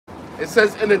It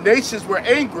says, and the nations were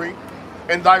angry,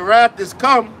 and thy wrath is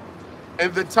come,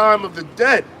 and the time of the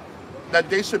dead, that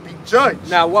they should be judged.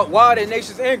 Now, why are the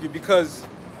nations angry? Because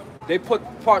they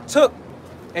partook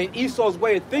in Esau's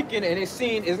way of thinking, and they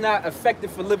seen it's not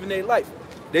effective for living their life.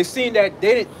 They seen that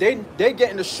they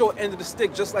getting the short end of the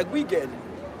stick just like we getting it.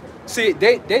 See,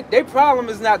 their problem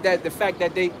is not that the fact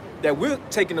that we're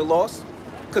taking the loss,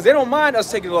 because they don't mind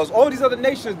us taking the loss. All these other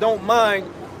nations don't mind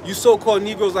you so-called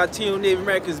Negroes, Latino, Native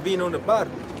Americans being on the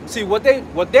bottom. See, what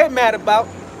they're mad about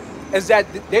is that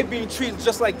they're being treated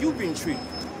just like you being treated.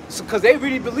 Because they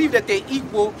really believe that they're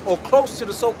equal or close to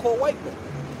the so-called white man.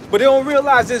 But they don't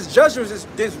realize this judgment,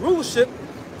 this rulership.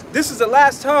 This is the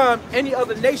last time any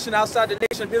other nation outside the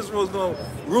nation of Israel is going to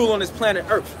rule on this planet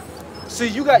Earth. See,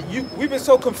 we've been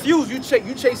so confused. You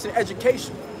chasing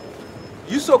education.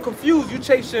 You so confused. You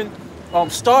chasing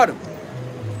stardom.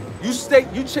 You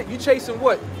chasing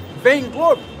what?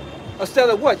 Vainglory. Instead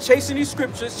of what? Chasing these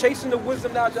scriptures, chasing the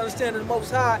wisdom, knowledge, understanding of the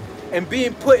Most High, and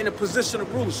being put in a position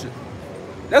of rulership.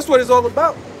 That's what it's all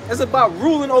about. It's about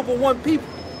ruling over one people.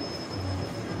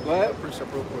 Go ahead.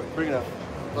 Real quick. Bring it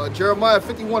up. Jeremiah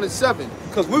 51:7.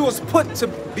 Because we was put to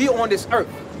be on this earth.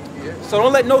 Yeah. So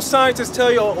don't let no scientist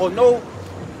tell you or no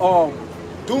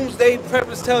doomsday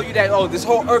preppers tell you that, oh, this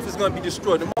whole earth is going to be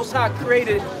destroyed. The Most High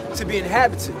created it to be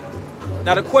inhabited.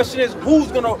 Now the question is,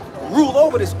 who's going to rule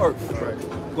over this earth?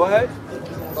 Right. Go ahead.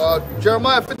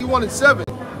 Jeremiah 51:7.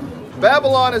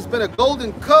 Babylon has been a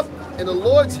golden cup in the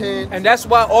Lord's hand. And that's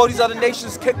why all these other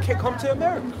nations can come to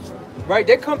America. Right?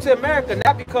 They come to America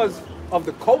not because of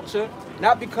the culture,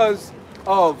 not because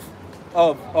of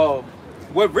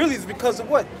what really is because of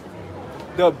what?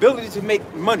 The ability to make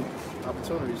money.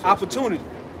 Opportunity,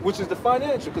 which is the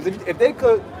financial. Because if they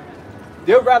could,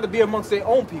 they'd rather be amongst their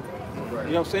own people. Right.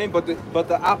 You know what I'm saying? But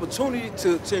the opportunity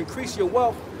to increase your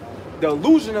wealth, the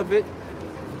illusion of it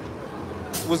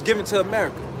was given to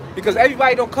America. Because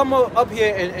everybody don't come up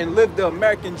here and live the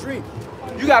American dream.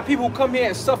 You got people who come here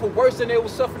and suffer worse than they were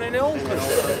suffering in their own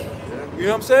country. You know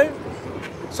what I'm saying?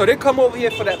 So they come over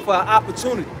here for an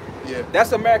opportunity. Yeah.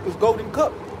 That's America's golden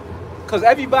cup. Because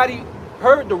everybody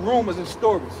heard the rumors and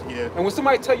stories. Yeah. And when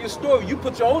somebody tell you a story, you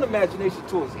put your own imagination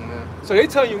towards it. Yeah. So they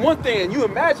tell you one thing and you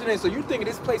imagine it, so you think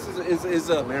this place is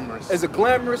a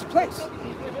glamorous place.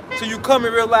 So you come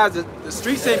and realize that the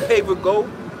streets ain't paved with gold.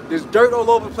 There's dirt all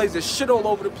over the place. There's shit all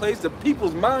over the place. The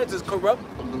people's minds is corrupt,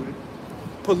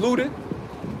 polluted.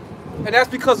 And that's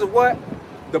because of what?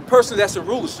 The person that's in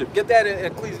rulership. Get that in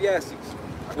Ecclesiastes.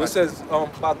 Where it says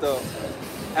about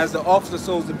as the officer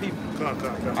souls the people.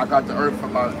 I got the earth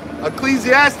from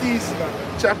Ecclesiastes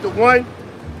chapter 1,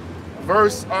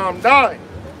 verse 9.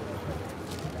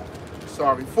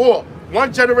 Sorry, 4.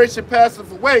 One generation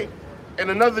passeth away, and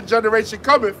another generation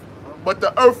cometh, but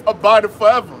the earth abideth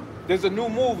forever. There's a new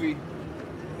movie.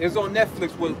 It's on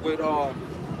Netflix with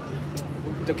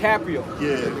DiCaprio.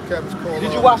 Yeah. DiCaprio's called,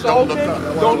 did you watch the whole thing?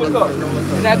 Don't Look Up.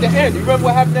 And at the end, you remember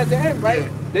what happened at the end, right?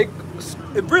 Yeah.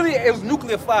 It was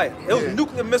nuclear fire. It was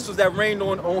nuclear missiles that rained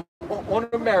on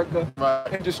America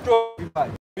and destroyed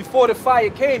everybody. Before the fire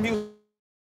came, he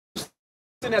was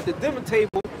sitting at the dinner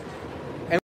table,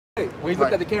 and when he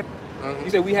looked at the camera, he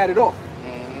said, "We had it off."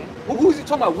 Who was he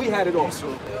talking about? We had it off.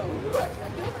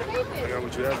 I got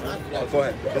what you asked me. Go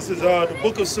ahead. This is the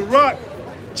book of Sirach,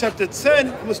 chapter 10.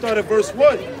 I'm going to start at verse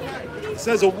 1. It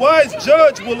says, a wise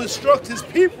judge will instruct his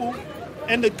people,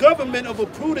 and the government of a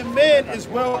prudent man is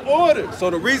well ordered. So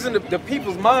the reason the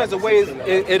people's minds the way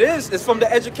it is from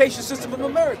the education system of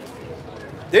America.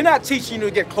 They're not teaching you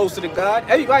to get closer to God.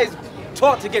 Everybody's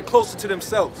taught to get closer to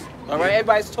themselves. All right?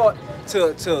 Everybody's taught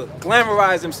to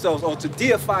glamorize themselves or to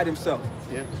deify themselves.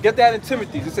 Yeah. Get that in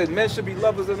Timothy. It says men should be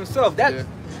lovers of themselves.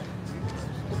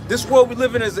 This world we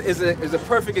live in is a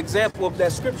perfect example of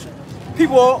that scripture.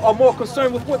 People are more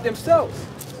concerned with what themselves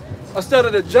instead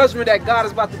of the judgment that God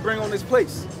is about to bring on this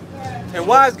place. And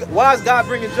why is God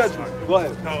bringing judgment? Go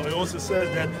ahead. No, it also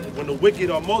says that when the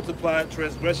wicked are multiplied,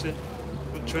 transgression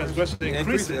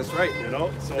increases. That's right. You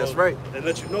know, so that's right. They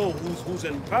let you know who's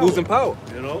in power. Who's in power?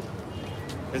 You know,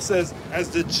 it says as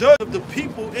the judge of the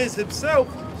people is himself,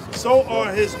 so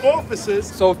are his officers.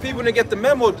 So if people didn't get the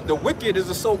memo, the wicked is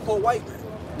a so-called white man.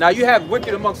 Now you have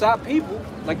wicked amongst our people,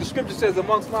 like the scripture says,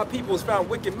 amongst my people is found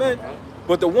wicked men.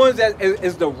 But the ones that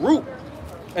is the root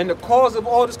and the cause of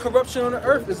all this corruption on the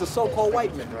earth is the so-called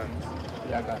white man. Right.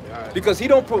 Yeah, I got it. All right. Because he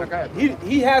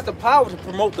has the power to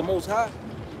promote the Most High.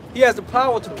 He has the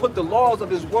power to put the laws of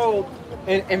his world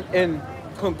in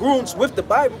congruence with the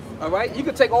Bible. All right, you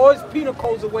can take all his penal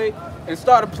codes away and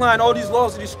start applying all these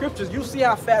laws of these scriptures. You see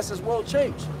how fast this world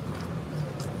changed.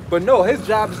 But no, his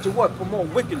job is to what?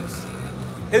 Promote wickedness.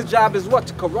 His job is what?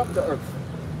 To corrupt the earth.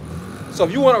 So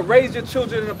if you want to raise your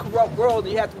children in a corrupt world,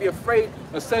 you have to be afraid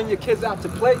of sending your kids out to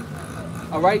play.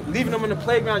 All right, leaving them in the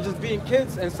playground just being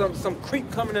kids, and some creep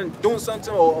coming and doing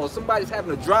something, or somebody's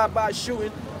having a drive-by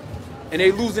shooting, and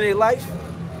they losing their life.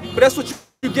 But that's what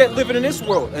you get living in this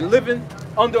world and living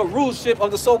under a rulership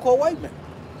of the so-called white man.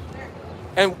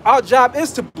 And our job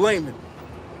is to blame him.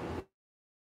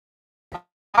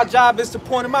 Our job is to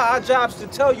point him out. Our job is to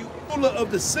tell you. Ruler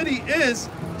of the city is,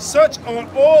 such are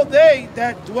all they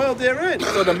that dwell therein.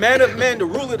 So the man of men, the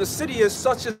ruler of the city is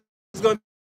such as going to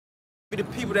be the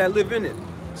people that live in it.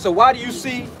 So why do you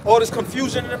see all this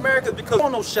confusion in America? Because there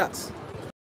are no shots.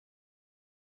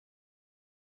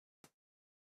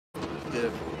 Yeah.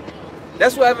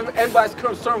 That's what everybody's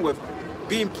concerned with,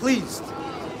 being pleased.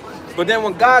 But then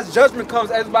when God's judgment comes,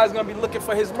 everybody's going to be looking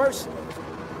for his mercy.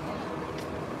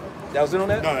 That was it on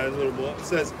that? No, a little more. It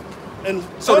says, and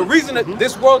so the reason that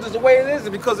this world is the way it is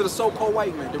because of the so-called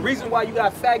white man. The reason why you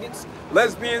got faggots,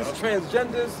 lesbians,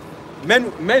 transgenders,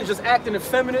 men just acting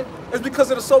effeminate is because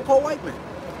of the so-called white man.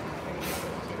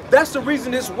 That's the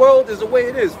reason this world is the way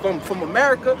it is. From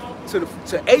America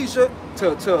to Asia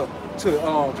to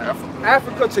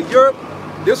Africa to Europe,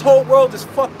 this whole world is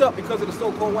fucked up because of the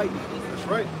so-called white man. That's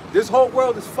right. This whole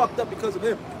world is fucked up because of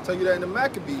him. I'll tell you that in the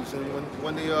Maccabees, and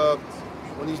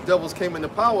when these devils came into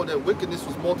power, that wickedness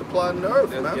was multiplied in the earth,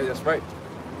 man. Yeah, that's right.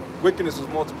 Wickedness was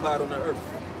multiplied on the earth.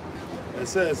 it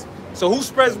says, So who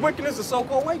spreads wickedness? The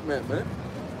so-called white man, man.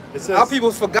 it says, Our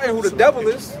people's forgotten who the devil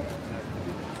is.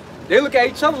 They look at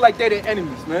each other like they're their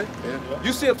enemies, man. Yeah.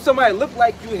 You see if somebody look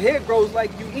like you, hair grows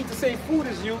like you, eat the same food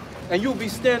as you, and you'll be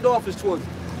standoffish towards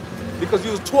them. Because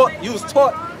you was taught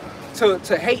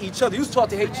to hate each other. You was taught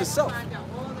to hate yourself.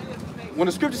 When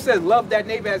the scripture says love that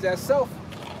neighbor as thyself,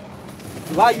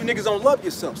 a lot of you niggas don't love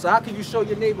yourself. So how can you show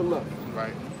your neighbor love?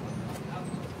 Right.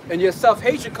 And your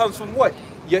self-hatred comes from what?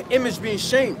 Your image being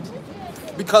shamed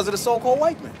because of the so-called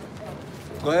white man.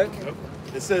 Go ahead.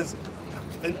 it says,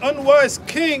 an unwise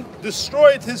king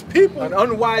destroyed his people. An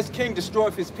unwise king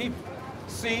destroyed his people.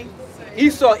 See,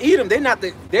 Esau, Edom,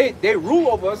 they rule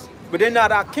over us, but they're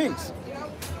not our kings.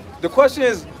 The question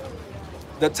is,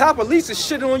 the top elites is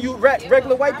shitting on you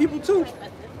regular white people too.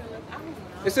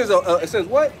 It says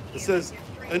what? It says,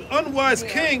 an unwise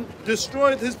king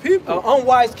destroyed his people. An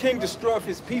unwise king destroyed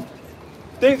his people.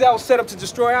 Things that were set up to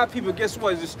destroy our people, guess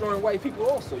what? Is destroying white people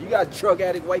also. You got drug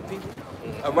addict white people,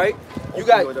 all right? You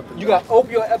got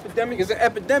opioid epidemic. It's an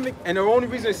epidemic, and the only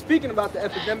reason they're speaking about the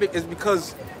epidemic is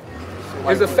because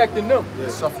it's affecting them.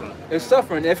 It's suffering. It's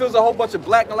suffering. If it was a whole bunch of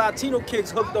black and Latino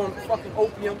kids hooked on fucking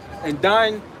opium and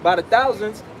dying by the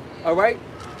thousands, all right,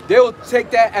 they'll take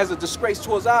that as a disgrace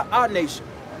towards our nation.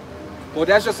 Well,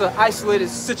 that's just an isolated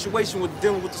situation with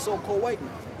dealing with the so-called white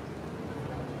man.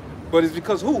 But it's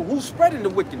because who's spreading the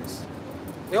wickedness?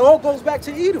 It all goes back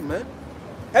to Edom, man.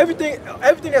 Everything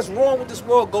that's wrong with this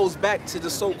world goes back to the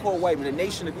so-called white man, the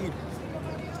nation of Edom.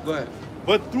 Go ahead.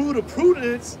 But through the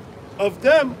prudence of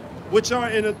them which are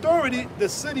in authority, the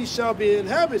city shall be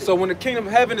inhabited. So when the kingdom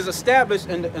of heaven is established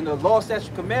and the law,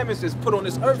 statute, commandments is put on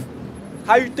this earth,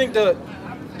 how you think the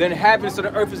inhabitants of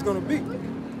the earth is going to be?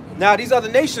 Now these other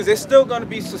nations, they're still going to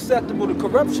be susceptible to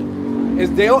corruption.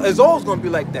 It's always going to be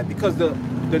like that because the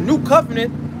new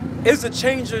covenant is the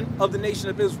changing of the nation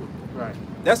of Israel. Right.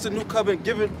 That's the new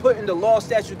covenant putting the law,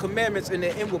 statute, commandments in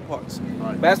their inward parts.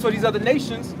 Right. But as for these other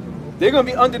nations, they're going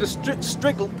to be under the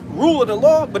strict rule of the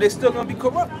law, but they're still going to be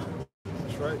corrupt.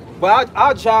 That's right. But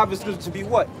our job is to be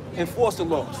what? Enforce the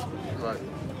laws. Right.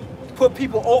 Put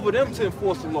people over them to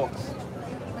enforce the laws.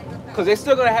 Because they're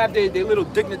still going to have their little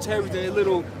dignitaries and their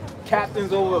little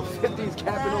captains over 50s,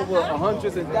 capping over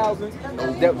hundreds and thousands,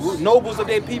 nobles of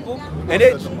their people. And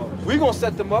we're going to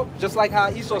set them up, just like how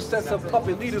Esau sets up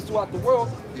puppet leaders throughout the world.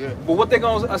 Yeah. But what they're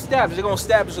going to establish, they're going to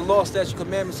establish the law, statute,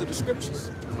 commandments of the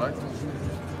scriptures. Right.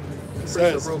 It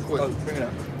says, real quick. Bring it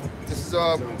up.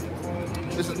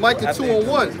 This is Micah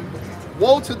 2:1.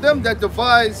 Woe to them that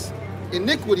devise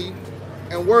iniquity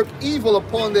and work evil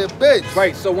upon their beds.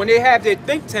 Right, so when they have their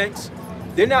think tanks,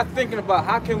 they're not thinking about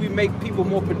how can we make people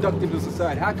more productive in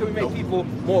society? How can we make people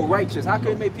more righteous? How can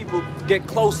we make people get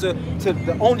closer to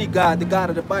the only God, the God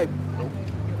of the Bible?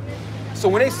 So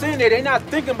when they're saying that, they're not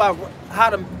thinking about how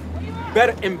to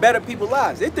better people's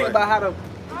lives. They're thinking about how to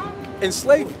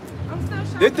enslave you.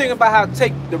 They're thinking about how to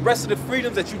take the rest of the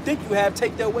freedoms that you think you have,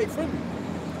 take that away from you.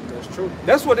 That's true.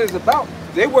 That's what it's about.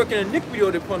 They work in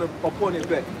iniquity upon their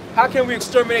bed. How can we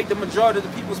exterminate the majority of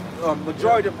the people's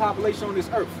majority of the population on this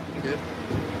earth? Yeah.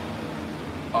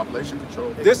 Population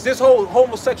control. This whole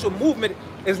homosexual movement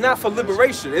is not for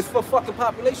liberation. It's for fucking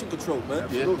population control, man.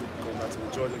 Yeah. Back to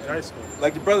the Georgia Guidestone.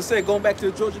 Like the brother said, going back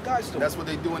to the Georgia Guidestone. That's what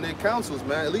they do in their councils,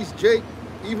 man. At least Jake,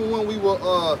 even when we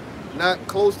were not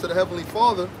close to the Heavenly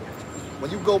Father, when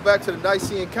you go back to the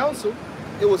Nicene Council,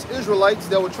 it was Israelites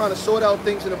that were trying to sort out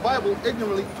things in the Bible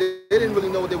ignorantly. They didn't really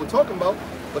know what they were talking about,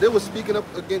 but they were speaking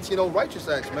up against, righteous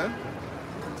acts, man.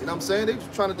 You know what I'm saying? They were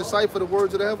trying to decipher the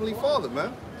words of the Heavenly Father,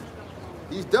 man.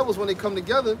 These devils, when they come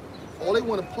together, all they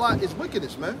want to plot is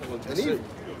wickedness, man, and evil.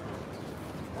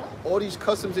 All these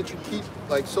customs that you keep,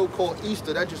 like so-called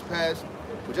Easter, that just passed,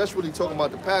 but that's really talking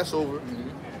about the Passover.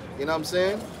 You know what I'm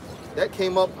saying? That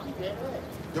came up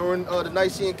during the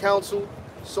Nicene Council,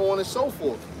 so on and so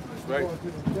forth. Right.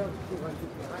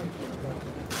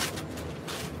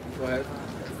 Go ahead.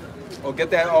 Or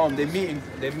get that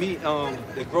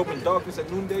they grope in darkness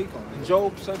at noonday.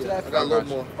 Job, something to that. I got a little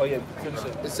more. Oh yeah, finish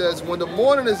it. It says, when the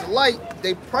morning is light,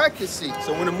 they practice it.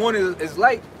 So when the morning is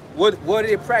light, what are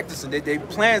they practicing? They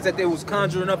plans that they was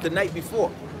conjuring up the night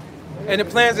before. And the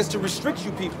plans is to restrict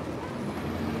you people.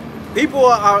 People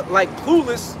are like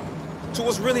clueless to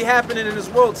what's really happening in this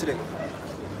world today.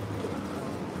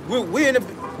 We're in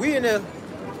the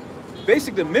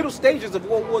basically the middle stages of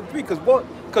World War III,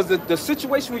 because the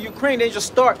situation with Ukraine didn't just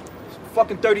start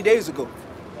fucking 30 days ago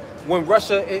when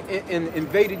Russia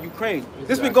invaded Ukraine. This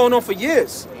has been going on for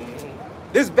years.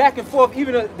 This back and forth.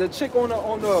 Even the chick on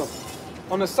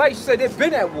the site, she said they've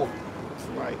been at war.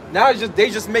 Right. Now they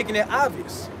just making it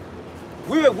obvious.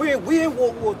 We're in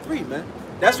World War III, man.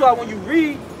 That's why when you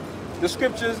read the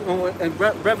scriptures and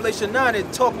Revelation 9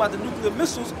 and talk about the nuclear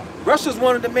missiles, Russia's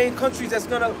one of the main countries that's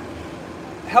gonna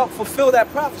help fulfill that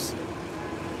prophecy,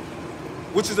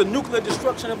 which is a nuclear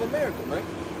destruction of America, right?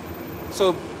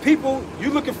 So people, you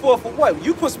looking for what?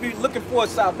 You supposed to be looking for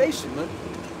salvation, man.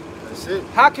 That's it.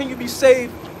 How can you be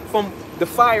saved from the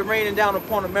fire raining down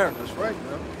upon America? That's right,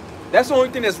 man. That's the only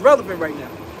thing that's relevant right now.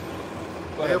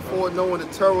 Therefore, knowing the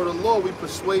terror of the Lord, we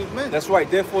persuade men. That's right.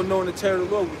 Therefore, knowing the terror of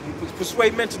the Lord, we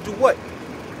persuade men to do what?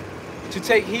 To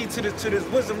take heed to this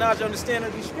wisdom, knowledge, understanding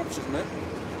of these scriptures, man.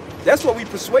 That's what we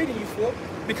persuading you for.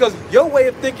 Because your way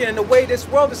of thinking and the way this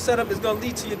world is set up is going to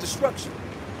lead to your destruction.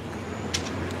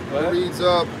 It reads,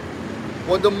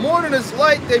 when the morning is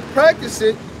light, they practice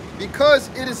it because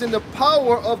it is in the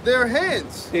power of their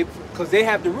hands. Because they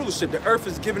have the rulership. The earth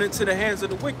is given into the hands of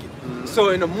the wicked. So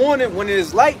in the morning, when it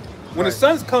is light, when the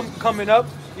sun's coming up,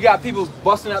 you got people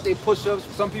busting out their push-ups.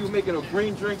 Some people making a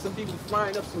green drink. Some people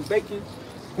frying up some bacon.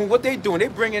 What they doing? They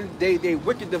bringing they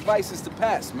wicked devices to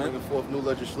pass, man. Bringing forth new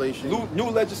legislation. New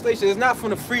legislation. It's not from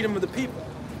the freedom of the people.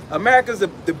 America's the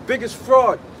biggest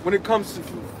fraud when it comes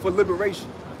for liberation.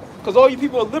 Because all you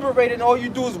people are liberated and all you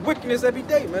do is wickedness every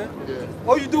day, man. Yeah.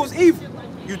 All you do is evil.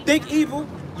 You think evil.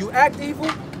 You act evil.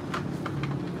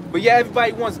 But yeah,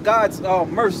 everybody wants God's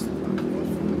mercy.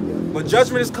 But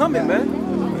judgment is coming, man.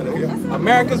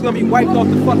 America's gonna be wiped off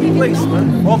the fucking place,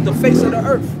 man. Off the face of the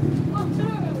earth.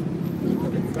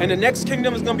 And the next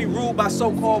kingdom is gonna be ruled by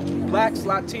so-called blacks,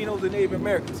 Latinos, and Native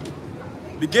Americans.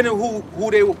 Beginning who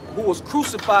was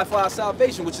crucified for our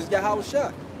salvation, which is Yahweh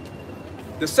Shah.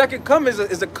 The second coming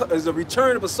is a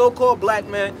return of a so-called black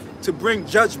man to bring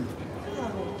judgment.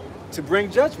 To bring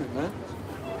judgment, man.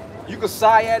 You could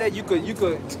sigh at it, you could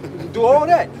do all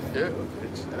that. Yeah.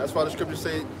 And that's why the scriptures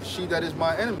say, she that is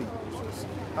my enemy.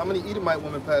 How many Edomite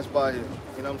women pass by here?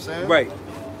 You know what I'm saying? Right.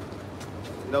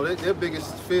 You know, their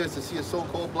biggest fear is to see a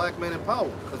so-called black man in power.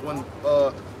 Because when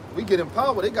we get in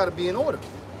power, they got to be in order.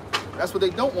 That's what they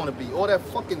don't want to be. All that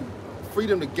fucking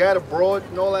freedom to gather abroad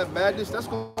and all that madness, that's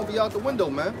going to be out the window,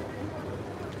 man.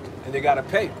 And they got to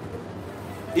pay.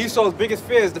 Esau's biggest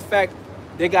fear is the fact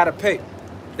they got to pay.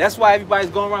 That's why everybody's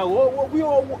going around, well, we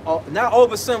all, now all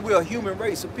of a sudden we're a human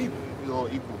race of people. We all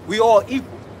equal. We all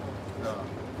equal. No.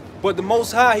 But the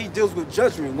Most High, he deals with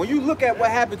judgment. When you look at what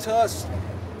happened to us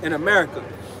in America,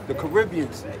 the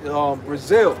Caribbeans,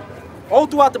 Brazil, all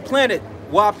throughout the planet,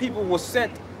 while people were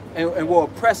sent and were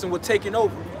oppressed and were taken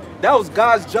over, that was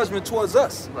God's judgment towards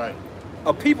us. Right.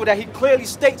 A people that he clearly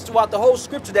states throughout the whole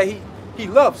scripture that he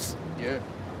loves. Yeah.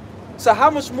 So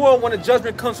how much more when the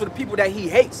judgment comes for the people that he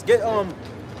hates? Get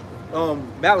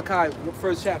Malachi,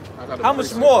 first chapter. How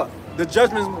much more the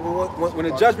judgment when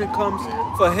the judgment comes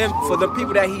for him, for the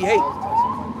people that he hates?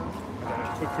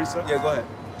 Quick precept. Yeah, go ahead.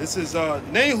 This is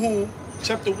Nahum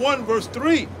chapter 1 verse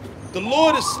 3. The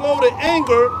Lord is slow to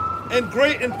anger and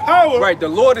great in power. Right, the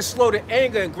Lord is slow to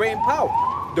anger and great in power.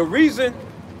 The reason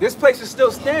this place is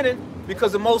still standing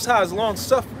because the Most High is long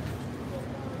suffering.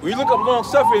 When you look up long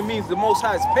suffering, it means the Most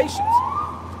High is patience.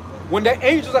 When the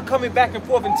angels are coming back and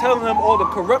forth and telling him all the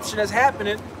corruption that's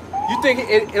happening, you think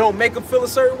it don't make him feel a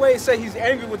certain way? Say he's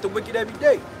angry with the wicked every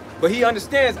day. But he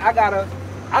understands,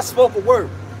 I spoke a word.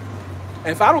 And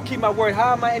if I don't keep my word,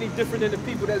 how am I any different than the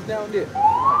people that's down there?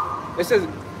 It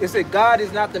says God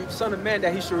is not the son of man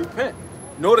that he should repent,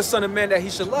 nor the son of man that he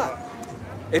should lie.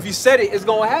 If he said it, it's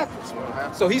going to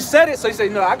happen. So he said it, so he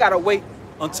said, no, I got to wait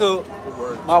until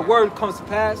my word comes to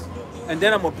pass, and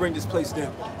then I'm going to bring this place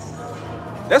down.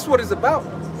 That's what it's about.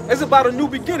 It's about a new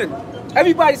beginning.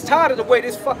 Everybody's tired of the way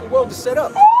this fucking world is set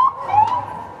up.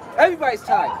 Everybody's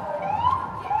tired.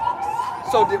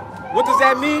 So what does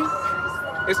that mean?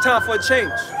 It's time for a change.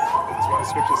 That's why the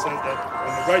scripture says that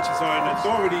when the righteous are in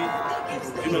authority,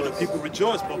 you know, the people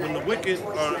rejoice, but when the wicked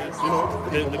are, you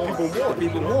know, the people mourn.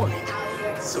 People mourn.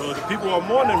 So the people are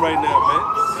mourning right now, man.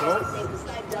 You know?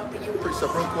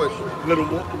 Precept real quick. Little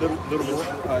more. All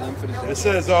right, let me finish that.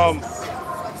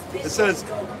 It says,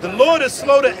 the Lord is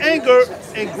slow to anger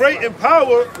and great in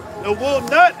power, and will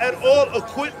not at all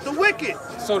acquit the wicked.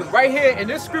 So right here in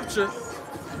this scripture,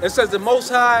 it says the Most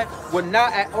High will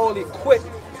not at all acquit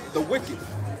the wicked.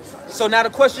 So now the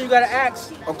question you got to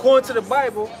ask, according to the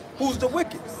Bible, who's the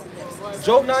wicked?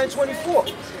 Job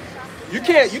 9:24. You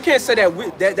can't say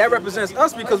that represents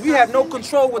us, because we have no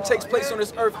control what takes place on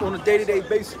this earth on a day-to-day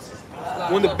basis.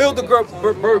 When the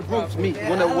Bilderberg groups meet,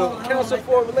 when the Council of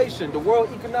Foreign Relations, the World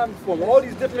Economic Forum, all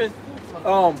these different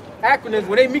acronyms,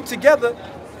 when they meet together,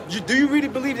 do you really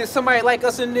believe there's somebody like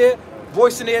us in there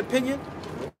voicing their opinion?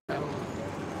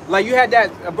 Like you had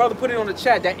that, a brother put it on the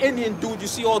chat, that Indian dude you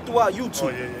see all throughout YouTube. Oh,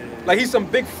 yeah. Like he's some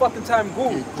big fucking time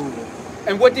guru.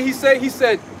 And what did he say? He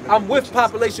said, I'm with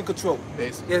population control.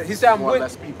 Yeah, he said,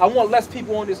 I want less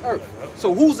people on this earth.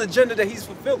 So whose agenda that he's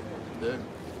fulfilling?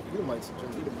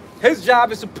 His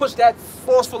job is to push that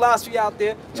false philosophy out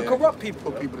there to corrupt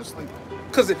people. Put people to sleep.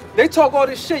 Because they talk all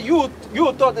this shit, you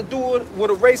would thought the dude would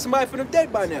have raised somebody from the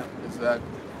dead by now. Exactly.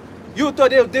 You would thought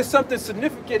there's something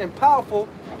significant and powerful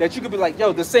that you could be like,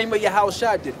 yo, the same way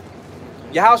Yahushua did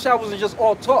it. Yahushua wasn't just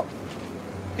all talk.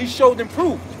 He showed and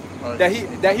proved that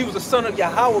he was the son of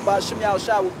Yahweh by Shem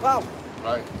Yahushua with power.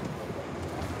 Right.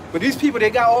 But these people, they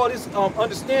got all this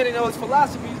understanding, all this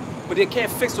philosophies, but they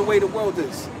can't fix the way the world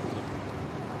is.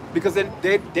 Because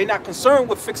they're not concerned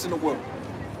with fixing the world.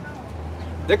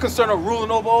 They're concerned with ruling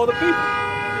over all the people.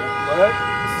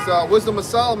 Right? This is Wisdom of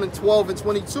Solomon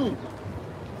 12:22.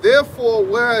 Therefore,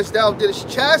 whereas thou didst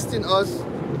chasten us,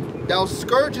 thou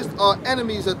scourgest our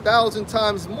enemies 1,000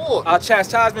 times more. Our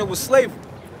chastisement was slavery.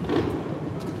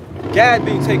 Gad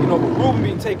being taken over, Reuben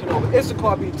being taken over,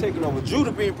 Issachar being taken over,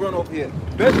 Judah being brought over here,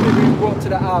 Benjamin being brought to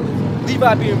the islands,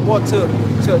 Levi being brought to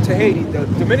Haiti, the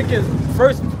Dominicans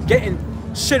first getting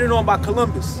shitted on by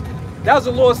Columbus. That was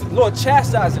the Lord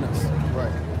chastising us.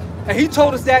 Right. And he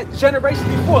told us that generation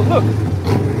before, look,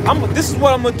 this is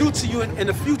what I'm going to do to you in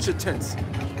the future tense.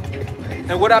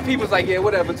 And what our people's like, yeah,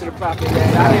 whatever, to the prophet,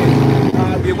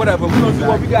 yeah, whatever, we're going to do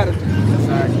what we got to do.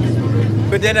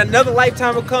 But then another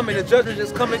lifetime will come and the judgment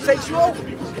just come and takes you over.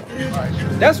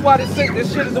 That's why this shit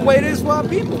is the way it is for our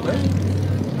people,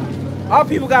 man. Our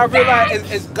people got to realize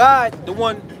it's God the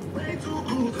one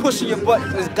pushing your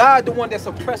buttons. It's God the one that's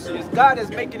oppressing you. It's God that's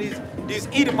making these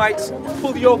Edomites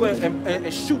pull you over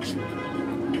and shoot you.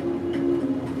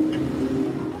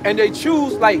 And they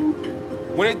choose, like,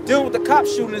 when they deal with the cop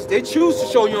shootings, they choose to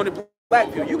show you on the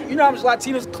black people. You know how much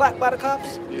Latinos clapped by the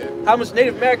cops? Yeah. How much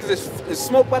Native Americans is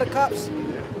smoked by the cops? Yeah.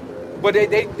 But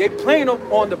they playing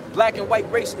on the black and white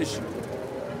race issue.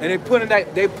 And they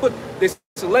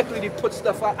selectively put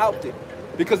stuff out there.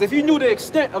 Because if you knew the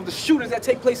extent of the shootings that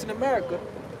take place in America,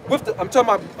 I'm talking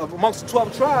about amongst the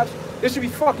 12 tribes, there should be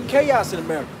fucking chaos in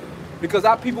America. Because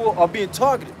our people are being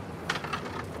targeted.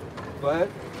 Go ahead.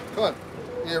 Come on.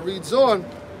 Yeah, it reads on.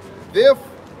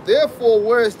 Therefore,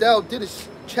 whereas thou didst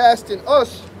chasten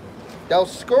us, thou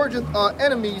scourgest our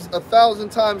enemies 1,000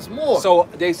 times more. So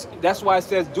that's why it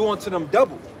says, do unto them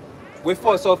double.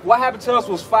 So if what happened to us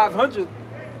was 500,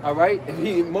 all right, if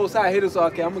he Most High hit us,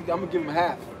 okay, I'm gonna give him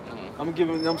half. I'm gonna give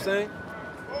him, you know what I'm saying?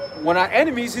 When our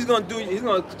enemies, he's gonna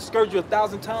scourge you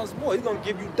 1,000 times more. He's gonna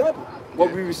give you double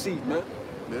what we receive, man.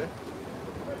 Yeah.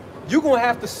 You're gonna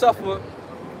have to suffer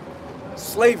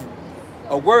slavery,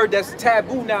 a word that's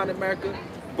taboo now in America.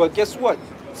 But guess what?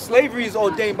 Slavery is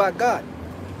ordained by God.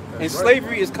 And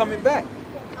slavery is coming back.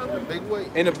 In a big way.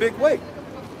 In a big way.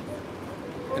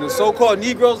 And the so-called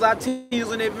Negroes, Latinos,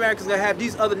 and Native Americans that have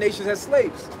these other nations as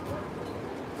slaves.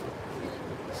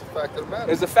 It's a fact of the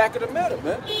matter. It's a fact of the matter,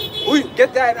 man.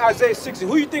 Get that in Isaiah 60.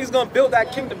 Who you think is going to build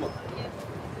that kingdom up?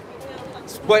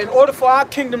 But in order for our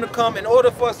kingdom to come, in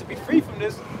order for us to be free from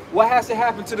this, what has to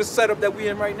happen to the setup that we're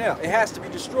in right now? It has to be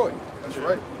destroyed. That's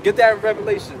right. Get that in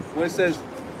Revelation when it says,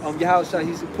 Yahushua,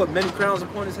 he's put many crowns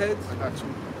upon his heads. I got you.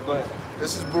 Go ahead.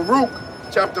 This is Baruch,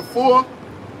 chapter 4,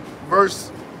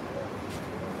 verse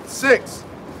 6.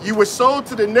 You were sold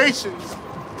to the nations,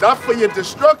 not for your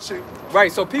destruction.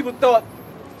 Right, so people thought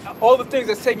all the things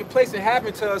that's taking place and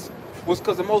happening to us was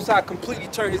because the Most High completely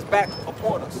turned his back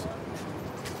upon us.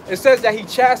 It says that he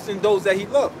chastened those that he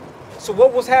loved. So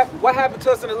what happened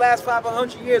to us in the last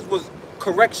 500 years was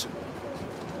correction.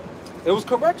 It was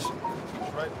correction.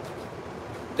 Right.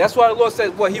 That's why the Lord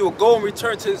said, well, he will go and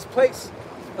return to his place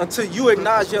until you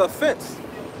acknowledge your offense.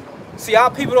 See,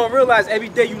 our people don't realize every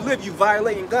day you live, you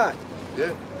violating God.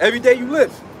 Yeah. Every day you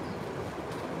live.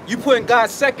 You putting God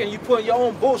second, you putting your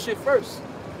own bullshit first.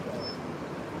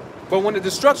 But when the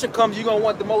destruction comes, you're going to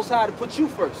want the Most High to put you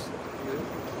first.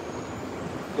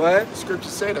 Go ahead. The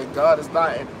scriptures say that God is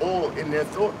not at all in their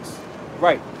thoughts.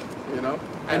 Right. You know?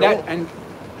 And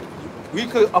we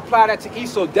could apply that to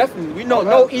Esau, definitely. We know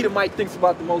no Edomite thinks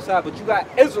about the Most High, but you got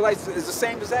Israelites is the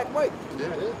same exact way.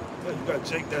 Yeah. You got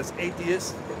Jake that's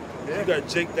atheist. Yeah. You got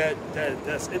Jake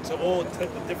that's into all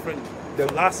type of different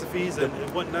philosophies and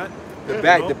whatnot.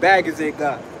 The bag is their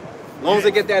God. As long as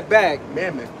they get that bag,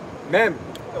 Mammon. man.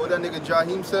 What that nigga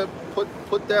Jaheim said,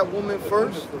 put that woman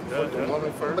first. Put the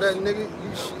woman first. But that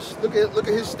nigga, look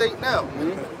at his state now.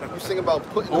 You sing about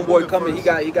putting the Homeboy woman coming,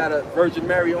 first. he got a Virgin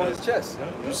Mary on his chest.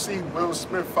 You see Will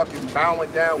Smith fucking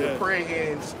bowing down with prayer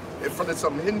hands in front of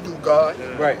some Hindu god.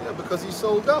 Right. Yeah, because he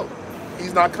sold out.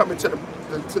 He's not coming to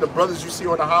the brothers you see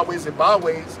on the highways and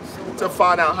byways to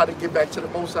find out how to get back to the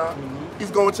Most High.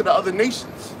 He's going to the other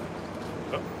nations.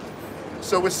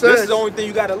 So it says, This is the only thing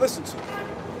you got to listen to.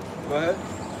 Go ahead.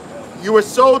 you were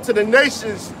sold to the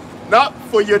nations not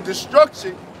for your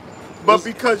destruction, but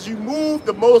because you moved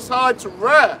the Most High to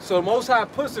wrath. So the Most High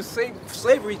puts us in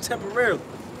slavery temporarily.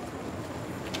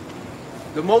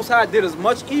 The Most High did us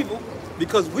much evil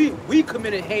because we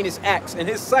committed heinous acts in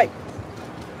his sight.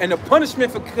 And the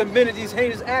punishment for committing these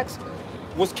heinous acts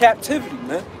was captivity,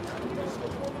 man.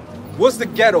 What's the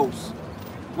ghettos?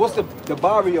 What's the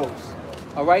barrios?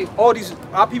 All right? All these,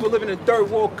 our people living in third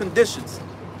world conditions.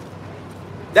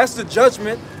 That's the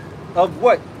judgment of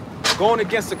what? Going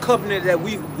against the covenant that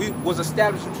we was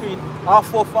established between our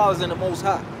forefathers and the Most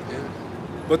High. Yeah.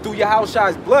 But through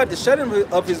Yahushua's blood, the shedding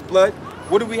of his blood,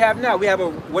 what do we have now? We have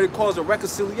what it calls a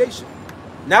reconciliation.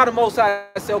 Now the Most High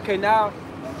say, okay, now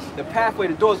the pathway,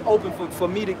 the door is open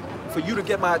for you to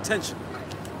get my attention.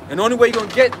 And the only way you're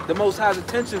gonna get the Most High's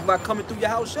attention is by coming through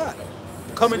Yahushua.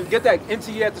 Come and get that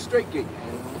into you at the straight gate.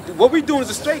 What we doing is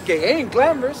a straight gate. It ain't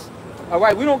glamorous. All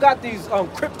right, we don't got these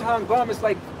Krypton garments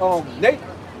like Nate.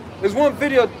 There's one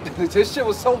video, this shit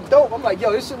was so dope. I'm like,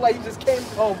 yo, this shit like he just came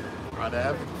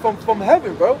from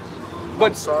heaven, bro.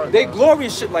 But they glory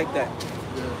and shit like that.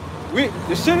 Yeah.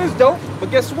 The shit is dope, but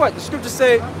guess what? The scriptures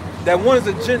say that one is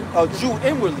a Jew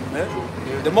inwardly, man.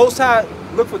 Yeah. The Most High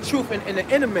look for truth in the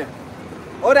inner man.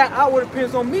 All that outward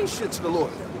appearance don't mean shit to the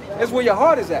Lord. That's where your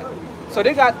heart is at. So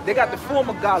they got the form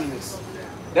of godliness.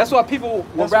 That's why people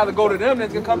would rather go to them than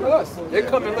to come to us. They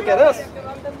come and look at us.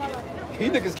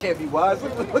 You niggas can't be wise.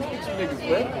 Look at you niggas,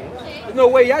 man. There's no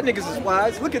way y'all niggas is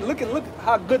wise. Look at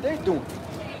how good they doing.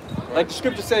 Like the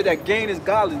scripture said that gain is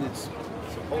godliness.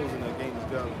 Supposing that gain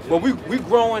is godliness. But we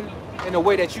growing in a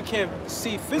way that you can't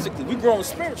see physically. We growing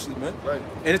spiritually, man. Right.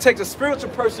 And it takes a spiritual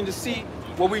person to see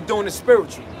what we doing is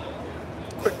spiritual.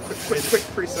 Quick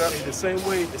precept. The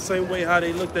same way how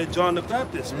they looked at John the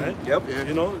Baptist, man. Yep. Yeah.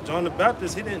 You know, John the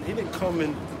Baptist, he didn't come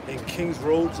in king's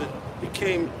robes, and he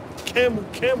came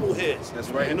camel heads. That's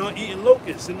right. You know, eating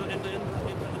locusts in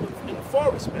the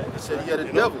forest, man. They said he had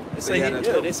a devil.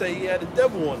 They say he had a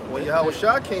devil on him. When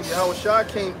Yahushua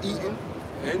came eating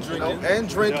and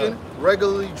drinking,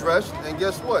 regularly dressed, and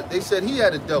guess what? They said he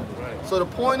had a devil. Right. So the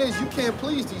point is, you can't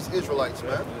please these Israelites,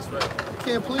 man. That's right. You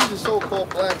can't please the so-called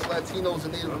blacks, Latinos,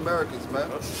 and Native Americans, man.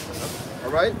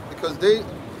 All right? Because they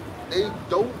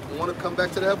don't want to come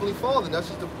back to the Heavenly Father. That's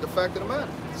just the fact of the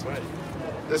matter. That's right.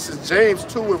 This is James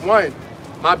 2:1.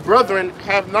 My brethren,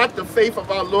 have not the faith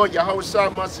of our Lord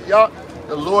Yahushua Mashiach,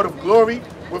 the Lord of glory,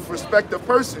 with respect of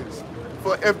persons.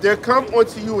 For if there come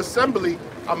unto you assembly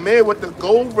a man with a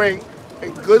gold ring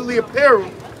and goodly apparel,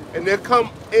 and there come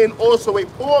in also a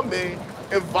poor man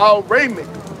in vile raiment,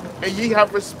 and ye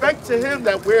have respect to him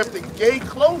that weareth the gay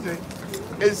clothing,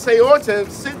 and say unto him,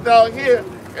 sit thou here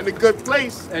in a good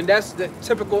place. And that's the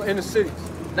typical inner cities.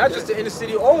 Not just the inner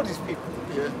city, all of these people.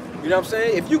 Yeah. You know what I'm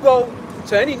saying? If you go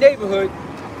to any neighborhood,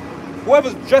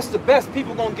 whoever's dressed the best,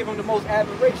 people gonna give them the most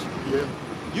admiration. Yeah.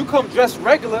 You come dressed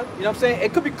regular, you know what I'm saying?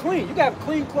 It could be clean. You got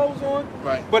clean clothes on,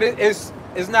 Right. but it's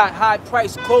not high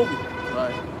priced clothing.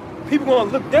 Right. People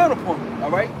gonna look down upon you,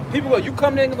 all right? People you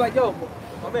come in and be like, yo,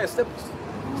 my man, step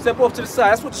off to the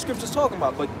side. That's what the scripture's talking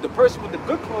about. But the person with the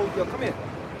good clothes, yo, come in.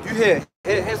 You here.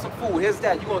 here's some food, here's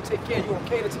that. You're gonna take care, you're gonna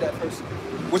cater to that person,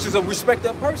 which is a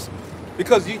respected person,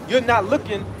 because you're not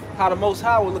looking how the Most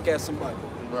High will look at somebody.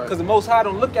 Because the Most High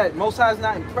don't look at, Most High is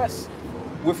not impressed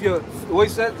with your, what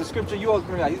he said, the scripture you always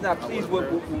bring out. He's not pleased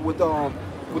with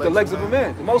the legs of a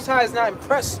man. The Most High is not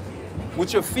impressed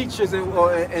with your features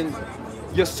and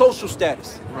your social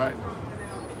status. Right.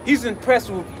 He's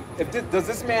impressed with, does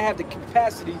this man have the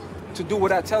capacity to do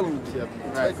what I tell him to do?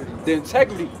 Right. The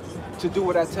integrity to do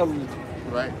what I tell him to do.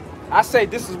 Right. I say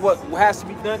this is what has to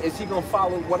be done. Is he gonna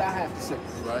follow what I have to say?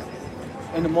 Right.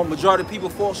 And the majority of people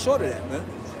fall short of that, man.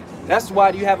 That's why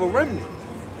you have a remnant.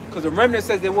 Because the remnant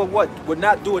says they would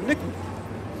not do iniquity.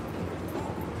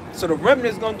 So the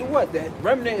remnant is going to do what? The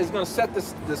remnant is going to set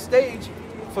the stage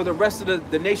for the rest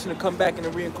of the nation to come back in the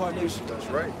reincarnation. That's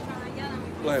right.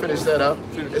 Go ahead, Finish bro. that up.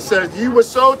 It says, "You were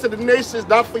sold to the nations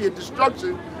not for your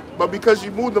destruction, but because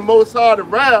you moved the Most High to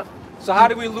wrath." So how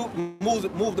do we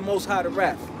move the Most High to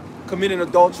wrath? Committing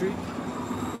adultery,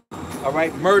 all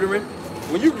right, murdering.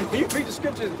 When you read the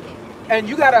scriptures, and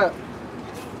you gotta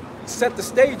set the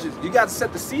stages, you gotta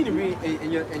set the scenery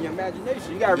in your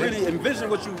imagination. You gotta really envision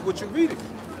what you're reading,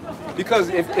 because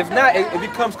if not, it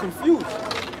becomes confused.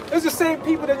 It's the same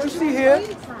people that you see here,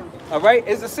 all right.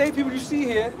 It's the same people you see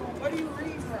here. What do you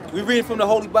read from? We read from the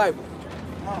Holy Bible.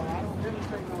 Oh, I don't really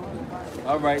take the Holy Bible.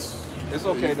 All right, it's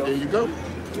okay though. There you go.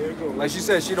 There you go. Like she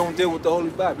said, she don't deal with the Holy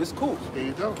Bible. It's cool. There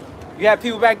you go. You had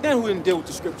people back then who didn't deal with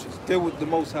the scriptures, deal with the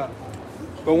Most High.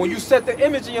 But when you set the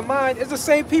image in your mind, it's the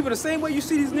same people, the same way you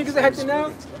see these niggas acting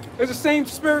now. It's the same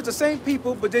spirits, the same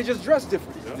people, but they just dress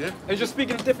different. Yeah. They're just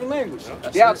speaking a different language.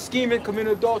 That's They out it. scheming,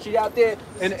 committing adultery, out there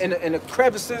in the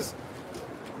crevices,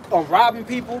 robbing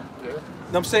people. Yeah. You know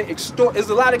what I'm saying? There's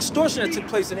a lot of extortion that took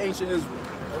place in ancient Israel.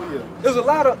 Oh, yeah. There's a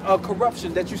lot of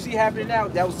corruption that you see happening now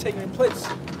that was taking place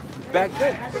back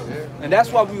then. And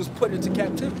that's why we was put into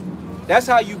captivity. That's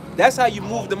how you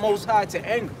move the Most High to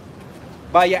anger,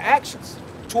 by your actions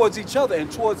towards each other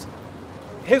and towards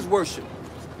his worship.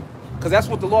 Because that's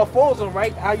what the law falls on,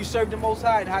 right? How you serve the Most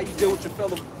High and how you deal with your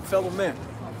fellow man.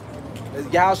 As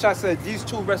Yahushua said, these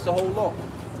two rest the whole law.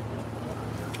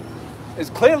 It's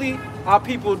clearly our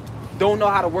people don't know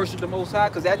how to worship the Most High,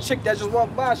 because that chick that just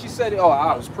walked by, she said,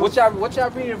 what y'all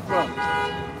reading from?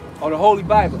 Oh, the Holy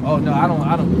Bible. Oh no,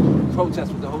 I don't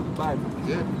protest with the Holy Bible.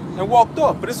 Yeah. And walked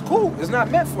off. But it's cool. It's not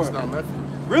meant for It's it. not meant.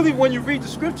 Really, when you read the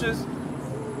scriptures,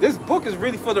 this book is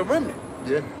really for the remnant.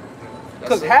 Yeah.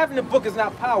 Because having the book is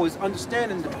not power, it's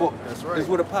understanding the book. That's right. Is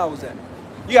where the power is at.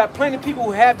 You got plenty of people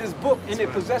who have this book in their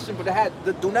possession, but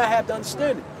that do not have the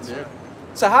understanding. Yeah.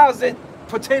 So how is it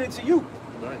pertaining to you?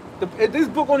 Right. This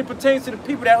book only pertains to the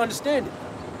people that understand it,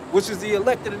 which is the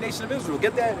elect of the nation of Israel.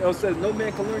 Get that? It says no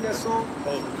man can learn that song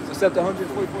except the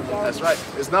 144,000. That's right.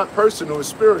 It's not personal, it's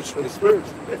spiritual. It's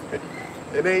spiritual.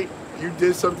 It ain't you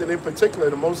did something in particular.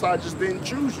 The Most High just didn't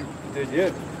choose you.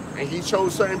 Yeah. And he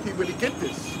chose certain people to get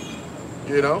this.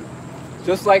 You know?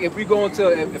 Just like if we go into,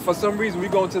 if for some reason we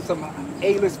go into some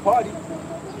A-list party,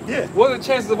 Yeah. what are the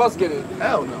chances of us getting it?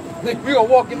 Hell no. We gonna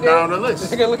walk in there, Down the list.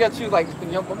 they're gonna look at you like,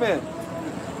 young my man.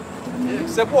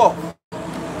 Except what?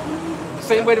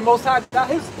 Same way the Most High got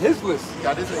his list.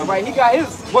 Got his. All right, he got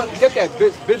his. What? Get that?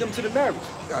 Bid them to the marriage.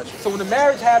 Gotcha. So when the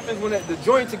marriage happens, when the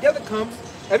joint together comes,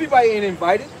 everybody ain't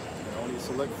invited. Only a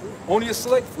select few. Only a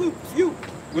select few,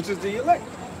 which is the elect.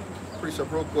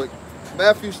 Precept real quick.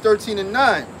 Matthew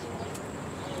 13:9.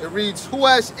 It reads, "Who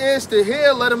has ears to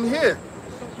hear, let him hear."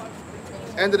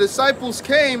 And the disciples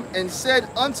came and said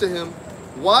unto him,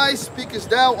 Why speakest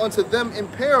thou unto them in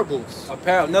parables?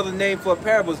 Another name for a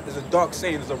parable is a dark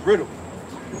saying, is a riddle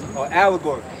or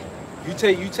allegory. You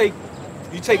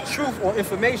take truth or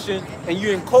information and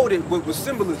you encode it with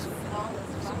symbolism.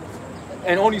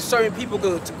 And only certain people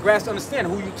go to grasp understand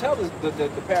who you tell the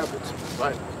parable to.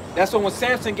 Right. That's why when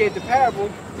Samson gave the parable,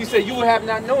 he said, you would have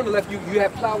not known unless you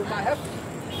have plowed with my heifer.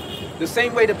 The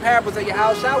same way the parables that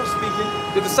Yahushua was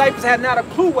speaking, the disciples had not a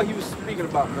clue what he was speaking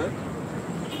about, man.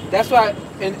 That's why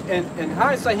in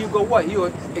hindsight, he would go what? He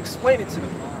would explain it to them,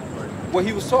 what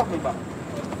he was talking about.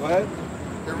 Go ahead.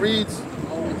 It reads,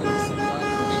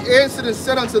 He answered and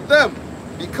said unto them,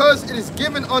 Because it is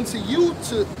given unto you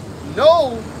to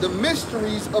know the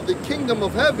mysteries of the kingdom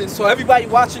of heaven. So everybody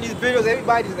watching these videos,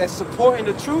 everybody that's supporting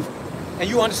the truth, and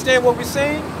you understand what we're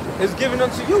saying, is given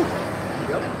unto you.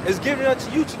 Yep. It's given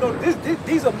unto you to know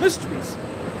these are mysteries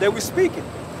that we're speaking.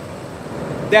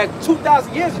 That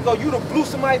 2,000 years ago, you'd have blew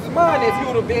somebody's mind if you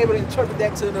would have been able to interpret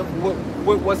that to them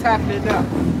what's happening now.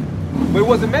 But it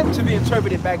wasn't meant to be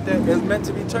interpreted back then. It was meant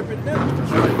to be interpreted now.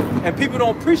 And people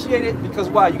don't appreciate it because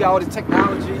why? You got all this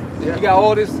technology, you got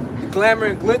all this glamour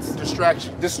and glitz,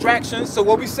 distractions. So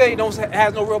what we say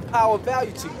has no real power or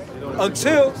value to you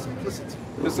until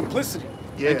the simplicity.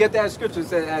 Yeah. And get that scripture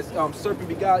that as serpent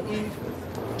begot Eve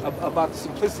about the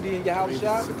simplicity in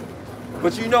Yahushua.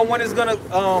 But you know when it's gonna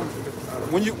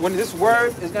when this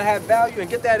word is gonna have value, and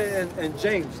get that in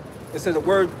James. It says the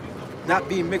word not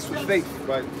being mixed with faith,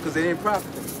 right? Because they didn't profit.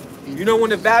 You know when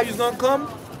the value's gonna come?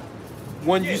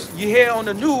 When you hear on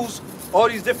the news all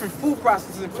these different food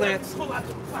processing plants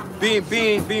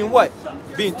being what?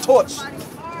 Being torched.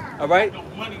 All right?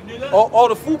 All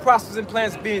the food processing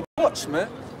plants being torched, man.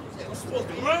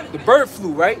 The bird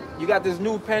flu, right? You got this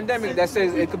new pandemic that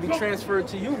says it could be transferred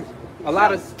to humans. A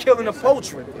lot of killing of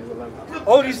poultry.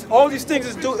 All these things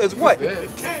is what?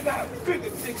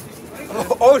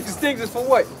 All these things is for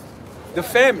what? The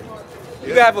famine.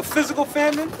 You have a physical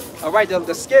famine, all right,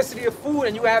 the scarcity of food,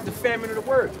 and you have the famine of the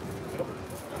word.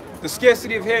 The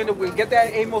scarcity of hearing the word. Get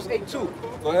that in Amos 8:2.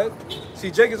 Go ahead.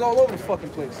 See, Jake is all over the fucking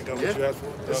place. I got what you asked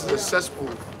for. This is a cesspool.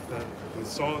 The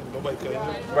song, nobody can hear.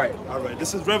 Right. All right.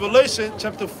 This is Revelation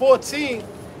chapter 14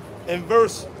 and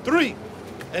verse 3.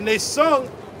 And they sung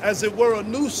as it were a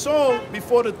new song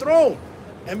before the throne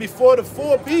and before the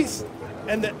four beasts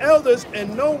and the elders,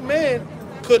 and no man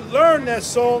could learn that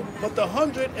song but the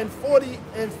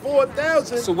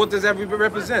 144,000. So what does that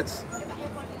represent?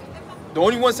 The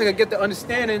only ones that can get the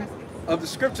understanding of the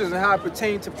scriptures and how it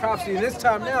pertains to prophecy in this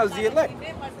time now is the elect.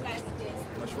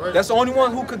 That's right. That's the only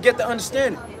one who could get the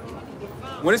understanding.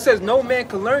 When it says no man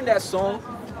can learn that song,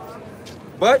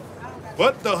 but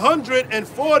the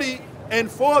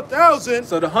 144,000.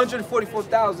 So the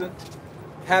 144,000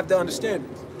 have the understanding.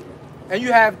 And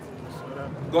you have,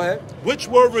 go ahead. Which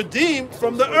were redeemed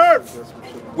from the earth.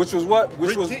 Which was what?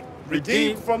 Which was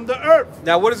redeemed from the earth.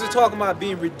 Now what is it talking about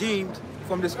being redeemed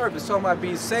from this earth? It's talking about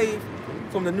being saved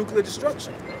from the nuclear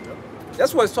destruction.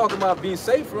 That's what it's talking about, being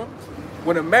saved from.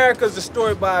 When America is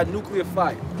destroyed by a nuclear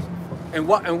fire. And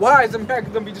why is America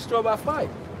going to be destroyed by fire?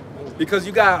 Because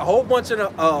you got a whole bunch of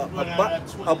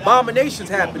abominations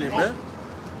happening, man.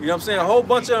 You know what I'm saying? A whole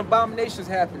bunch of abominations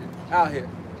happening out here.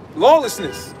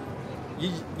 Lawlessness.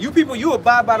 You people, you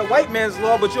abide by the white man's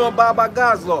law, but you don't abide by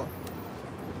God's law.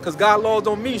 Because God's laws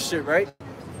don't mean shit, right?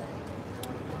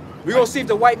 We're going to see if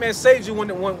the white man saves you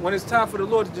when it's time for the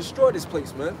Lord to destroy this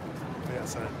place, man.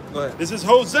 Yes, sir. Go ahead. This is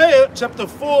Hosea chapter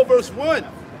 4 verse 1.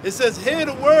 It says, hear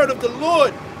the word of the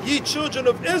Lord, ye children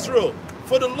of Israel.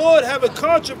 For the Lord have a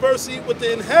controversy with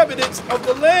the inhabitants of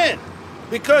the land,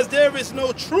 because there is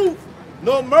no truth,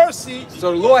 no mercy.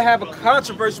 So the Lord have a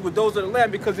controversy with those of the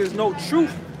land because there's no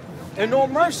truth and no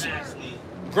mercy.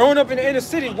 Growing up in the inner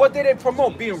city, what did they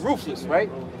promote? Being ruthless,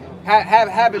 right?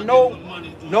 Having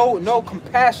no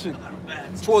compassion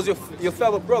towards your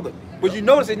fellow brother. But you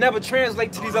notice it never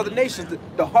translates to these other nations,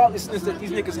 the heartlessness that these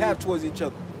niggas have towards each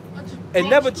other. It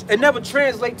never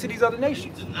translates to these other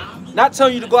nations. Not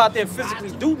telling you to go out there and physically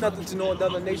do nothing to no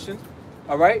other nations,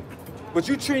 all right? But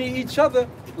you treating each other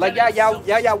like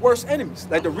y'all worst enemies.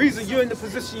 Like the reason you're in the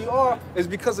position you are is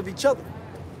because of each other.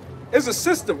 It's a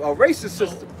system, a racist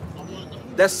system,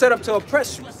 that's set up to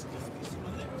oppress you.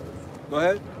 Go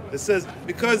ahead. It says,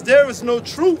 because there is no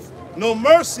truth, no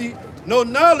mercy, no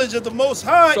knowledge of the Most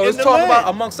High so in it's the talking land. about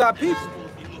amongst our people.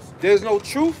 There's no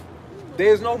truth,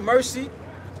 there's no mercy,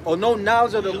 or no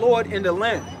knowledge of the Lord in the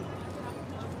land.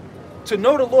 To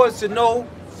know the Lord is to know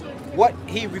what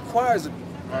He requires of you.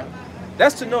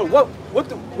 That's to know what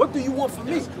do you want from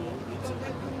me?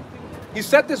 He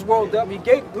set this world up. He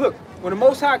gave, look, when the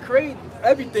Most High created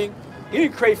everything, He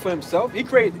didn't create for Himself. He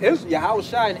created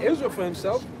Yahushua and Israel for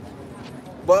Himself.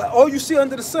 But all you see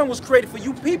under the sun was created for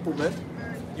you people, man.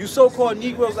 You so-called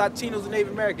Negroes, Latinos, and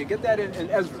Native American. Get that in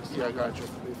Ezra. Yeah, I got you.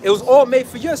 It was all made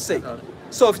for your sake.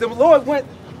 So if the Lord went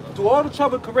through all the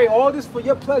trouble to create all this for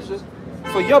your pleasures,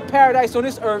 for your paradise on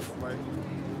this earth,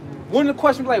 wouldn't the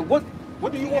question be like, what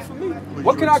do you want from me?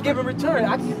 What can I give in return?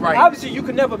 Obviously, you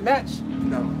can never match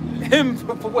Him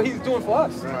for what He's doing for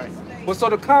us. Right. But so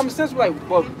the common sense was like,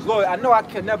 well, Lord, I know I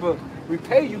can never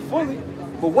repay you fully,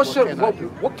 but what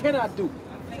can I do?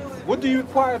 What do you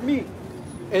require of me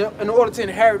in order to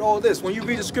inherit all this? When you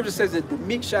read the scripture, it says that the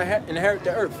meek shall inherit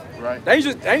the earth. Right. They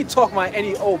ain't talking about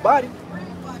any old body.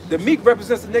 The meek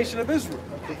represents the nation of Israel.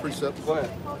 Good precept. Go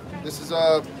ahead. This is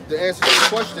the answer to the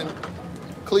question.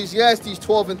 Ecclesiastes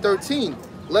 12 and 13.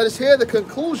 Let us hear the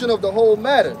conclusion of the whole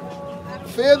matter.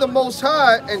 Fear the Most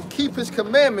High and keep His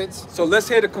commandments. So let's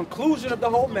hear the conclusion of the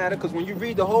whole matter, because when you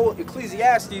read the whole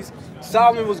Ecclesiastes,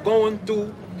 Solomon was going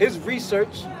through his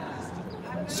research,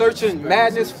 searching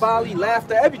madness, folly,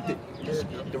 laughter, everything.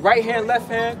 The right hand, left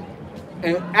hand,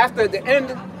 and after the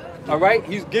end, all right,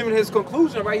 he's giving his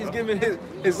conclusion, right? He's giving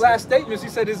his last statements. He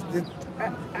said,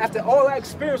 after all that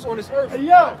experience on this earth,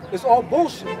 it's all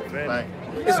bullshit. Right.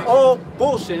 It's all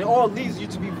bullshit. It all leads you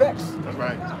to be vexed.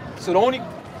 Right. So the only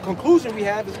conclusion we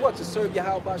have is what? To serve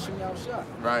Yahweh Bashim Yahushua.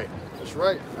 Right. That's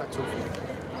right.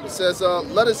 It says,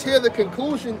 let us hear the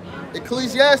conclusion,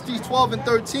 Ecclesiastes 12 and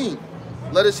 13.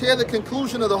 Let us hear the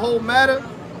conclusion of the whole matter.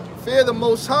 Fear the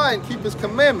Most High and keep His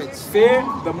commandments. Fear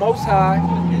the Most High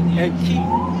and keep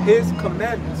His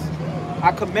commandments.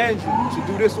 I command you to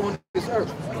do this on this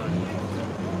earth.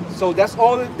 So that's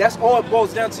all it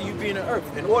boils down to, you being on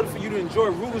earth. In order for you to enjoy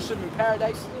rulership in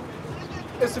paradise,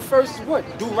 it's the first what?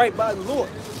 Do right by the Lord.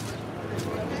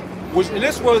 Which in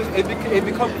this world,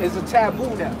 it's a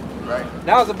taboo now. Right.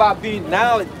 Now it's about being,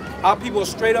 now our people are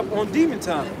straight up on demon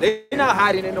time. They're not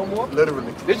hiding it no more.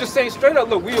 Literally. They're just saying straight up,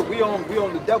 look, we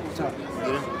on the devil time.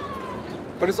 Yeah.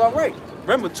 But it's all right.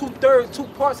 Remember, 2/3, 2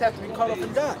 parts have to be cut off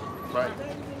and die. Right.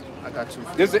 I got you.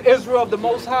 There's an Israel of the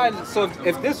Most High. So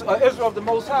if this Israel of the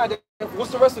Most High, then what's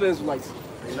the rest of the Israelites?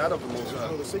 They're not of the Most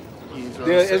High.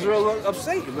 They're Israel of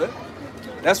Satan, man.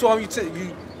 That's why you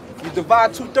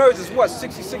divide 2/3 is what?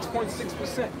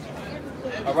 66.6%.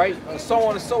 All right, so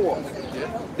on and so on.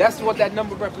 Yeah. That's what that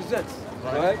number represents.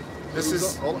 Right? This is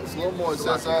It's a little more. It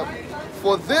says,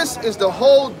 for this is the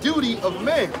whole duty of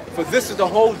man. For this is the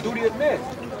whole duty of man.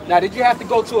 Now, did you have to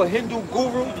go to a Hindu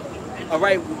guru, all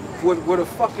right, with a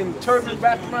fucking turban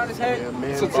wrapped around his head, Yeah,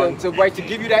 man, to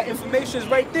give you that information? Is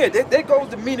right there. There goes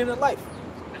the meaning of life.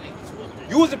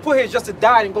 You wasn't put here just to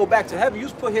die and go back to heaven. You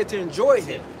was put here to enjoy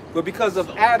it. But because of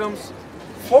Adam's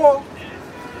fall,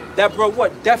 that brought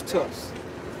what? Death to us.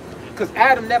 Because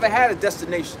Adam never had a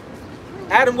destination.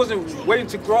 Adam wasn't waiting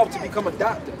to grow up to become a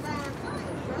doctor.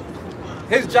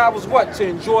 His job was what? To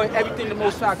enjoy everything the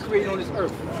Most High created on this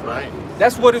earth. right.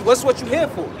 That's what you're here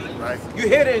for. Right. You're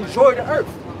here to enjoy the earth.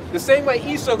 The same way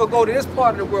Esau could go to this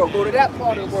part of the world, go to that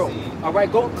part of the world. All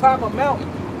right, go climb a mountain.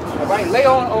 All right, lay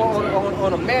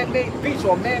on a man-made beach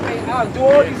or a man-made island, do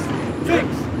all these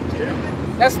things. Yeah.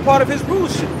 That's part of his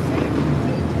rulership.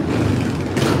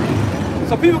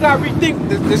 So people gotta rethink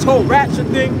this whole rapture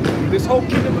thing, this whole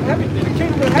kingdom of heaven thing. The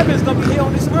kingdom of heaven is gonna be here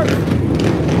on this earth.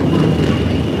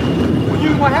 When you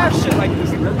gonna have shit like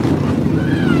this, man.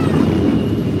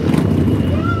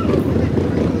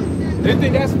 They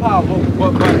think that's powerful,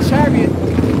 but Chariot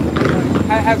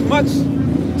has much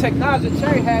technology that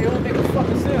Chariot had, it don't make a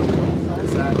fucking sound.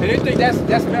 And they think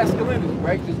that's masculinity,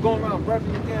 right? Just going around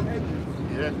rubbing your damn head.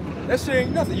 Yeah. That shit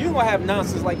ain't nothing. You ain't gonna have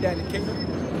nonsense like that in the kingdom.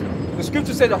 The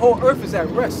scripture said the whole earth is at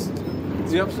rest.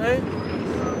 See what I'm saying?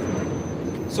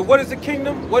 So what is the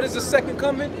kingdom? What is the second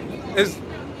coming? Is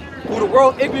who the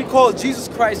world ignorantly calls Jesus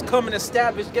Christ come and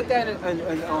establish. Get that in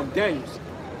Daniel's.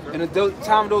 And at the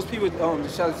time those people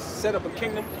shall set up a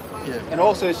kingdom. Yeah. And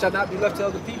also it shall not be left to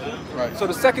other people. Right. So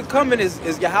the second coming is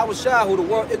Yahweh Shah, who the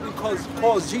world ignorantly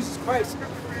calls Jesus Christ,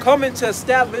 coming to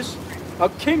establish a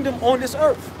kingdom on this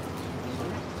earth.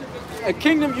 A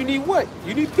kingdom, you need what?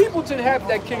 You need people to inhabit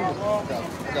that kingdom.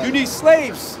 You need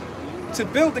slaves to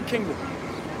build the kingdom.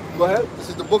 Go ahead. This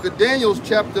is the book of Daniel,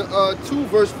 chapter 2,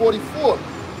 verse 44.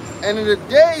 And in the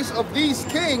days of these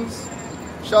kings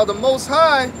shall the Most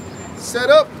High set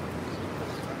up,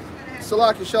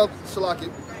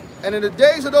 Salaki. And in the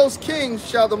days of those kings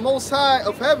shall the Most High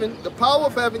of heaven, the power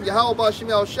of heaven, Yahweh Bashim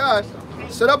Yahushai,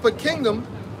 set up a kingdom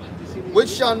which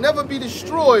shall never be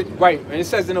destroyed. Right, and it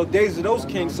says in the days of those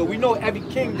kings, so we know every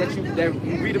king that you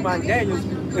read about in Daniel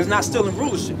is not still in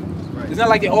rulership. Right. It's not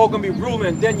like they're all gonna be ruling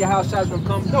and then Yahushua is gonna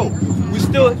come. No,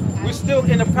 we're still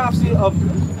in the prophecy of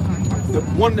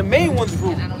one of the main ones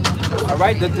ruling. All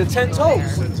right, the 10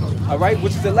 toes. All right,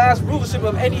 which is the last rulership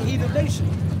of any heathen nation.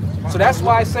 So that's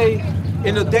why I say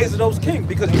in the days of those kings,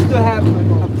 because you still have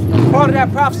a part of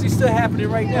that prophecy still happening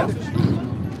right now.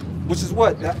 Which is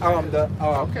what?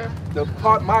 The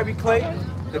part miry clay,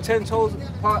 the 10 toes,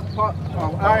 part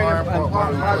iron and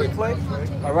part miry clay.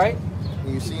 All right?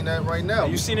 And you're seeing that right now.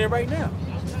 You're seeing it right now.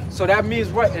 So that means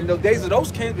what? In the days of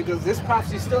those kings, because this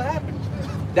prophecy is still happening.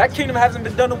 That kingdom hasn't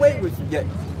been done away with yet.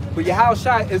 But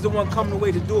Yahushua is the one coming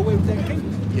away to do away with that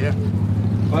kingdom. Yeah.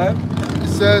 But it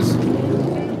says,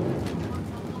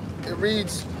 it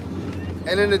reads,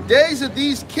 and in the days of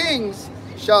these kings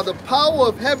shall the power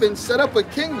of heaven set up a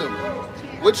kingdom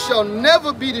which shall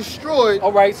never be destroyed.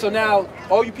 All right, so now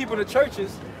all you people in the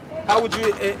churches, how would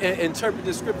you interpret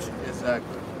this scripture?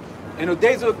 Exactly. In the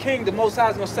days of the king, the Most High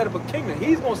is going to set up a kingdom.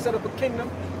 He's going to set up a kingdom.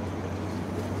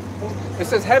 It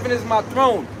says, heaven is my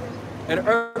throne and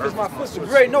earth is my footstool.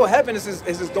 You already know heaven is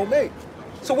his domain.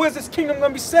 So where's this kingdom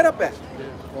going to be set up at?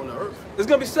 On the earth. It's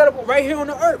going to be set up right here on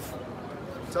the earth.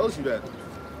 It tells you that.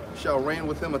 You shall reign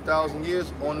with him 1,000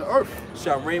 years on the earth.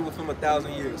 Shall reign with him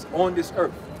 1,000 years on this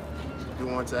earth. You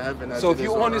want to heaven. So if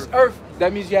you're on this earth,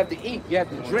 that means you have to eat, you have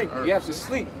to drink, you have to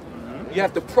sleep, you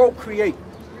have to procreate.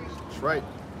 That's right.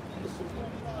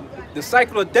 The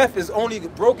cycle of death is only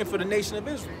broken for the nation of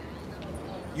Israel.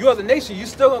 You are the nation, you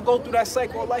still gonna go through that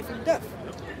cycle of life and death.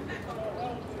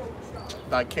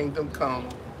 Thy kingdom come,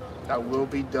 thy will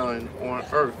be done on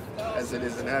earth as it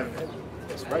is in heaven.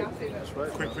 That's right. That's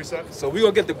right. Quick precept. So we're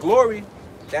gonna get the glory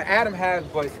that Adam has,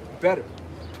 but better.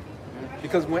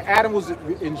 Because when Adam was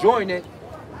enjoying it,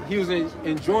 he was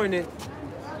enjoying it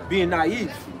being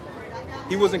naive.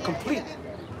 He wasn't complete.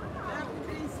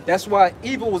 That's why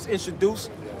evil was introduced,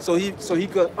 so he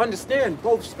could understand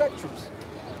both spectrums.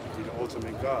 Be the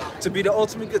ultimate God. To be the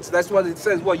ultimate good. So that's why it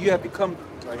says, well, you have become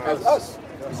Like as us.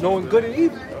 us, knowing good and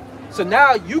evil. So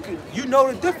now you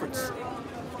know the difference.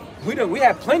 We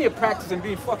have plenty of practice in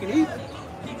being fucking evil.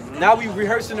 Now we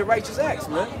rehearsing the righteous acts,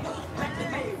 man.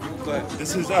 Go ahead.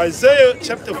 This is Isaiah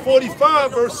chapter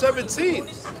 45, verse 17.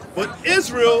 But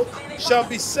Israel shall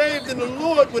be saved in the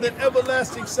Lord with an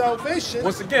everlasting salvation.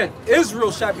 Once again,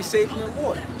 Israel shall be saved in the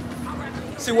Lord.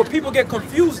 See, what people get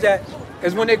confused at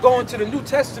is when they go into the New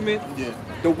Testament,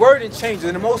 the wording changes,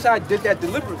 and the Most High did that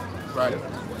deliberately. Right.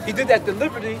 He did that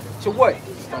deliberately to what?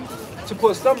 To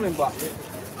put a stumbling block.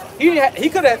 He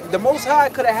could have, the Most High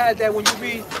could have had that when you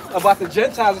read about the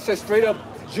Gentiles, it says straight up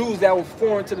Jews that were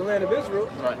foreign to the land of Israel.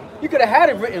 Right. He could have had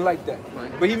it written like that.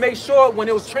 Right. But he made sure when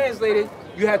it was translated,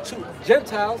 you had two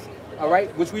Gentiles, all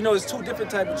right, which we know is two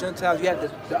different types of Gentiles. You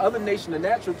have the other nation, the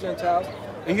natural Gentiles,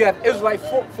 and you have Israelite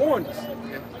foreigners.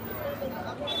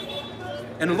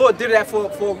 And the Lord did that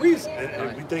for a reason.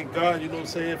 And we thank God, you know what I'm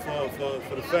saying,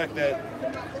 for the fact that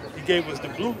He gave us the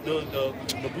blue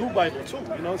Bible too,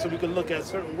 you know, so we can look at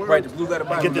certain words. Right, the blue letter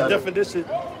Bible. And get the definition,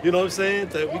 you know what I'm saying?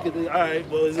 That we could, all right,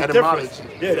 well, is it Etymology.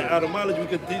 different? Yeah, the etymology. We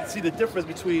could see the difference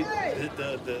between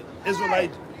the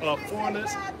Israelite foreigners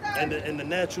and the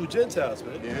natural Gentiles,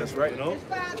 man. Yeah, that's right. You know?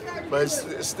 But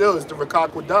it's still, it's the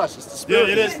Rakak Wadash. It's the spirit.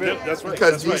 Yeah, it is. That's right.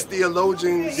 Because that's these right.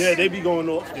 theologians, Yeah, they be going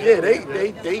off. they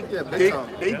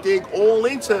dig all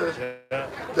into Yeah.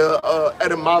 the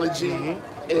etymology,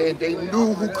 and they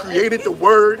knew who created the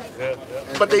word,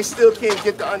 but they still can't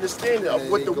get the understanding of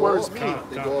what the words mean.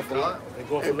 They go off a lot. They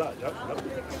go off a lot. Yep.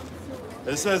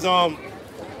 It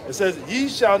says, ye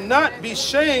shall not be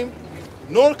shamed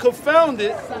nor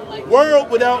confounded, world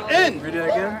without end. Read it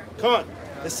again. Come on.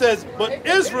 It says, but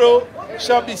Israel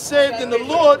shall be saved in the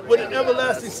Lord with an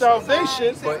everlasting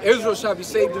salvation. But Israel shall be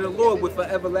saved in the Lord with an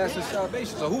everlasting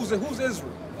salvation. So who's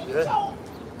Israel? Yeah.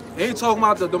 They ain't talking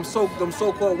about them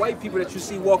so-called white people that you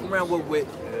see walking around with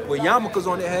yarmulkes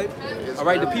on their head. All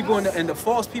right, the people and the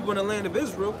false people in the land of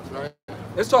Israel.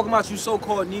 It's talking about you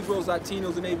so-called Negroes,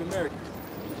 Latinos, and Native Americans.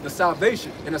 The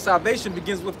salvation, and the salvation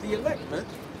begins with the elect, man.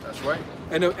 That's right.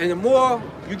 And the more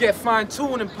you get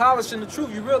fine-tuned and polished in the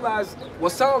truth, you realize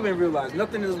what Solomon realized: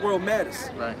 nothing in this world matters.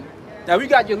 Right. Now we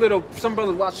got some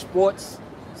brothers watch sports,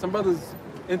 some brothers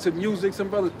into music, some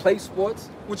brothers play sports,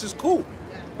 which is cool.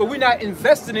 But we're not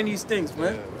invested in these things,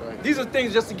 man. right. These are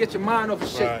things just to get your mind off of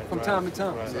shit from time to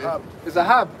time. Right. It's a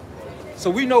hobby. So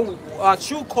we know our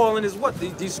true calling is what?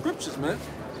 These scriptures, man.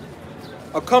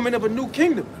 A coming of a new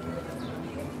kingdom.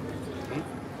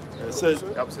 It says,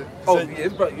 Oh,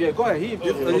 yeah, go ahead.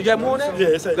 You got more on that? Yeah,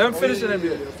 it said, Let him finish it.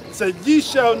 It said, ye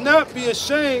shall not be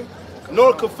ashamed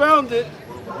nor confounded,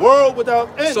 world without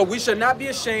end. So we should not be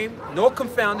ashamed nor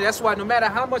confounded. That's why no matter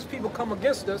how much people come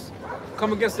against us,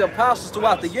 come against the apostles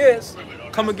throughout the years,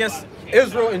 come against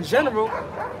Israel in general,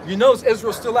 you notice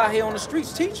Israel's still out here on the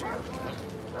streets teaching.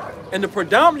 And the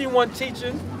predominant one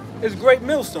teaching is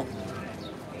Greatmillstone.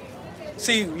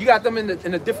 See, you got them in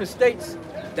the different states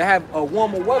that have a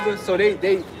warmer weather, so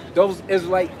those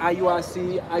Israelite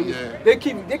IUIC,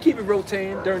 they keep it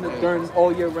rotating during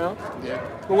all year round. Yeah.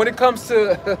 But when it comes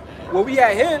to what we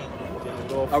had here,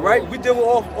 all right, we deal with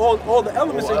all the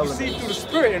elements that you see through the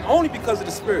spirit, and only because of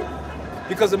the spirit.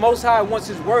 Because the Most High wants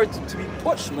His word to be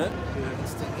pushed, man.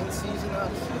 It's the in season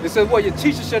out. It says, well, your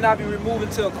teacher shall not be removed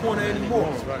into a corner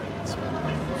anymore.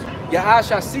 Your eyes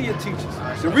shall see your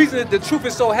teachers. The reason that the truth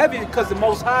is so heavy is because the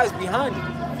Most High is behind it.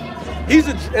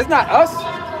 It's not us.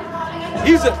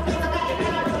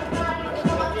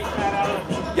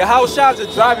 Yahushua is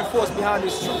the driving force behind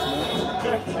this truth,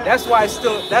 man. That's why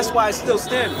it's still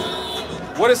standing.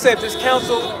 What it said, if this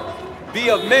counsel be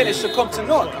of men, it shall come to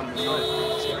naught.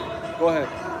 Go ahead.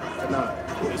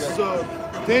 This is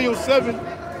Daniel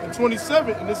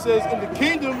 7:27, and it says, in the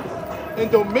kingdom and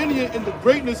dominion and the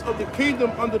greatness of the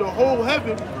kingdom under the whole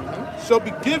heaven shall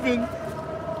be given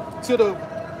to the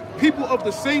people of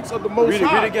the saints of the Most Read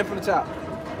High. it again from the top.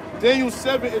 Daniel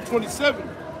 7:27.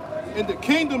 And the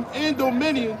kingdom and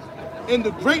dominion and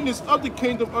the greatness of the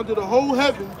kingdom under the whole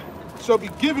heaven shall be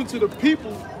given to the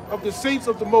people of the saints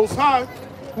of the Most High,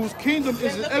 whose kingdom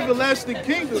is an everlasting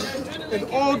kingdom, and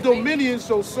all dominions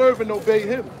shall serve and obey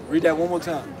him. Read that one more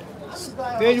time.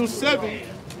 Daniel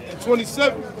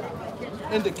 7:27.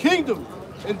 And the kingdom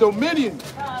and dominion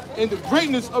and the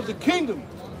greatness of the kingdom.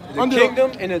 The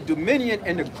kingdom and the dominion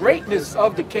and the greatness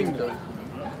of the kingdom.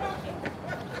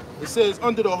 It says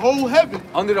under the whole heaven.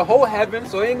 Under the whole heaven,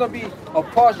 so it ain't gonna be a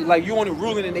partial, like you only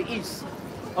ruling in the east.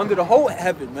 Under the whole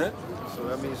heaven, man. So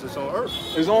that means it's on earth.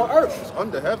 It's on earth. It's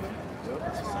under heaven.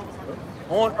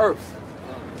 On earth.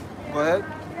 Go ahead.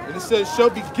 And it says shall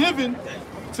be given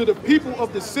to the people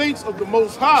of the saints of the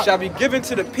Most High. Shall be given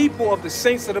to the people of the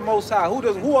saints of the Most High.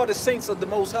 Who are the saints of the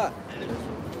Most High?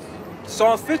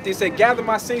 Psalm 50 said, gather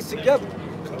my saints together.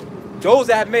 Those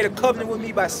that have made a covenant with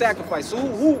me by sacrifice. So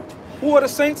who are the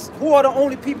saints? Who are the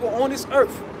only people on this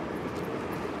earth?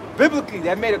 Biblically,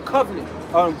 that made a covenant,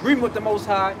 an agreement with the Most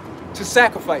High to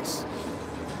sacrifice.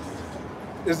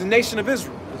 Is the nation of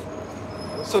Israel.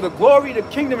 So the glory, the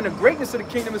kingdom, and the greatness of the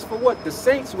kingdom is for what? The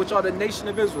saints, which are the nation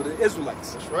of Israel, the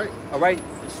Israelites. That's right. All right?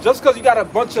 Just because you got a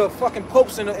bunch of fucking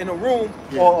popes in a room,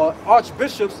 Yeah. or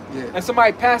archbishops, Yeah. and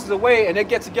somebody passes away and they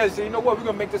get together and say, you know what, we're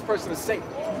going to make this person a saint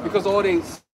because of all they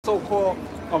so-called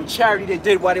charity they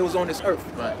did while they was on this earth.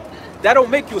 Right. That don't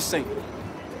make you a saint.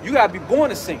 You got to be born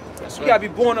a saint. That's you right. got to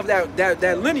be born of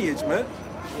that lineage, man,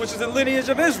 which is the lineage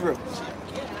of Israel.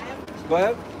 Go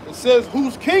ahead. It says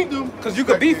whose kingdom. Because you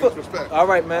could be from, Respect. all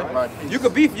right, man. Right. You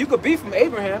could be from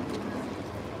Abraham.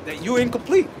 That you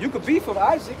incomplete. You could be from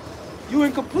Isaac. You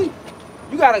incomplete.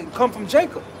 You gotta come from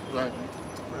Jacob. Right.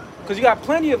 Because you got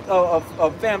plenty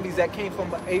of families that came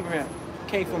from Abraham,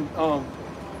 came from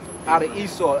out of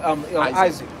Esau,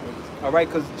 Isaac. All right,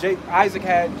 because Isaac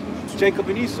had Jacob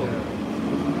and Esau.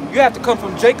 You have to come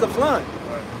from Jacob's line.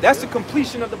 That's the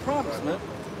completion of the promise, man.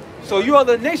 So you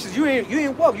other nations, you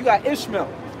ain't welcome. You got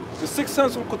Ishmael, the 6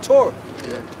 sons from Keturah.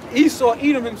 Yeah. Esau,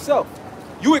 Edom himself.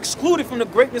 You excluded from the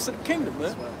greatness of the kingdom,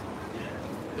 man.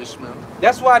 Ishmael.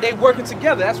 That's why they working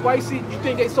together. That's why you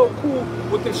think they so cool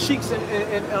with the sheiks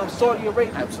in Saudi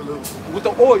Arabia. Absolutely. With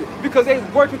the oil, because they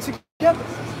working together.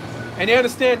 And they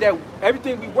understand that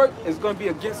everything we work is going to be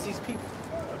against these people.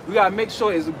 We got to make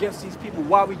sure it's against these people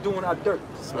while we doing our dirt.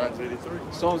 Psalms 83.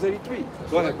 Psalms 83.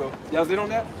 Go ahead, bro. Y'all in on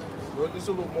that? Well, just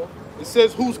a little more. It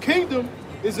says whose kingdom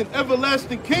is an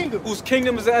everlasting kingdom. Whose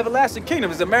kingdom is an everlasting kingdom?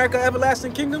 Is America an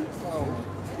everlasting kingdom?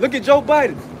 Look at Joe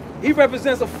Biden. He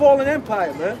represents a fallen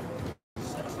empire, man.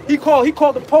 He called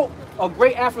the Pope a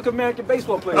great African-American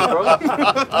baseball player, bro.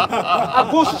 I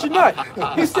bullshit you not.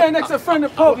 He's standing next to a friend of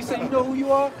the Pope. He said, you know who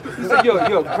you are? He said, you're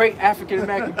a great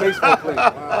African-American baseball player.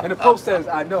 And the Pope says,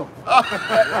 I know.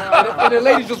 And the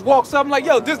lady just walks up. I'm like,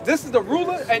 yo, this is the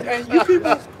ruler? And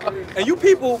you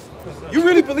people, you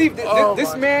really believe that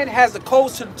this man has the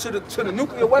codes to the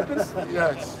nuclear weapons?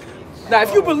 Yes. Now,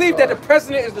 if you believe that the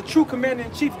president is the true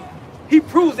commander-in-chief, he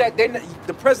proves that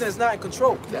the president is not in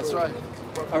control. That's right.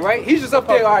 All right? He's just up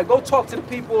there, all right, go talk to the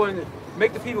people and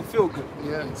make the people feel good.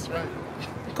 Yeah, that's right.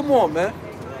 Come on, man.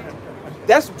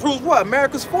 That proves what?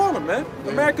 America's fallen, man.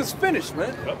 America's finished,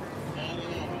 man.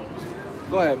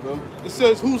 Go ahead, bro. It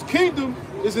says whose kingdom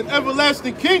is an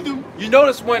everlasting kingdom. You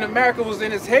notice when America was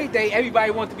in its heyday,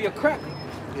 everybody wanted to be a cracker.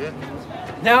 Yeah.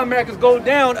 Now America's going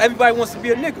down, everybody wants to be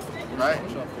a nigga. Right.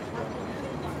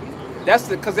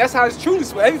 Because that's how it's truly.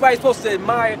 Everybody's supposed to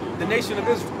admire the nation of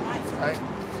Israel. Right.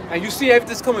 And you see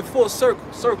everything's coming full circle.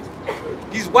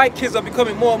 These white kids are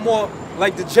becoming more and more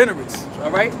like degenerates.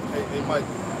 All right? Hey, Mike,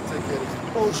 take care of this.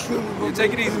 Oh, shoot. You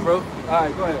take it easy, bro. All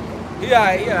right, go ahead. He all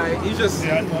right. He just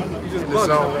bugging.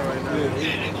 zone right now.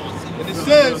 Yeah. And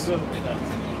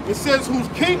it says whose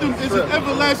kingdom is an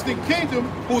everlasting kingdom.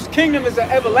 Whose kingdom is an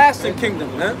everlasting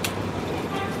kingdom, man.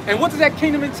 And what does that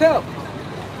kingdom entail?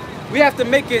 We have to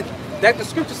make it that the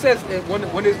scripture says that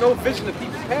when there's no vision, the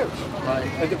people perish. Right.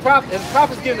 And the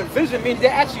prophets giving a vision means they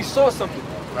actually saw something.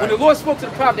 When the Lord spoke to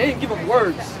the prophet, they didn't give them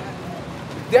words.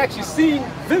 They actually seen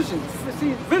visions,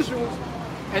 seen visuals,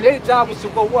 and their job was to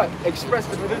go what? Express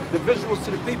the visuals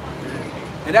to the people.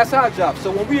 And that's our job.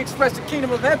 So when we express the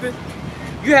kingdom of heaven,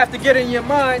 you have to get in your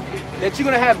mind that you're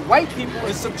going to have white people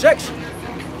in subjection.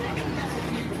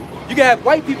 You can have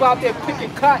white people out there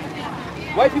picking cotton,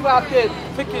 white people out there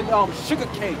picking sugar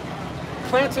cane,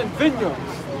 planting vineyards,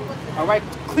 all right,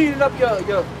 cleaning up your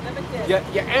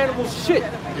animal shit,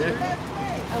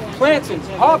 planting,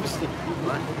 harvesting.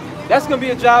 That's gonna be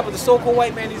a job of the so-called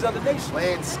white man in these other nations.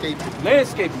 Landscaping.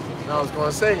 Landscaping. I was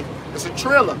going to say, it's a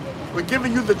trailer. We're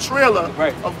giving you the trailer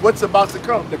Right. of what's about to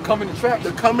come. The coming attraction.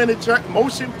 The coming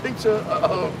motion picture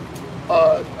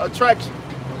attraction.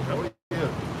 Yeah.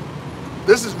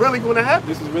 This is really going to happen.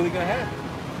 This is really gonna happen.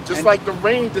 Just And- like the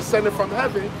rain descended from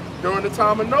heaven during the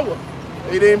time of Noah.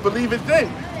 They didn't believe it then.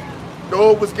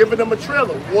 Noah was giving them a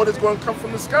trailer. Water's going to come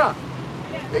from the sky.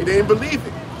 They didn't believe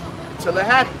it until it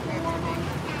happened.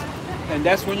 And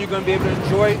that's when you're gonna be able to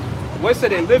enjoy. What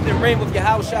said they lived and reigned with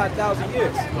Yahushua 1,000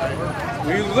 years.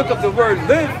 When you look up the word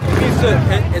live,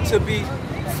 it means to be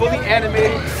fully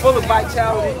animated, full of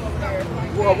vitality.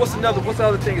 Well, what's the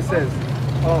other thing it says?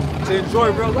 To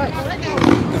enjoy real life.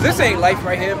 Cause this ain't life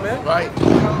right here, man. Right?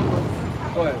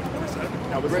 Go ahead.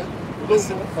 That was it.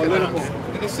 A little more.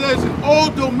 And it says, and all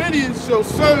dominions shall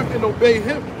serve and obey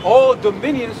him. All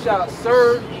dominions shall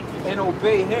serve and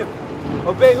obey him.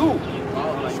 Obey who?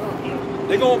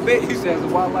 They gonna obey. He says,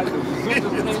 wildlife. The zoo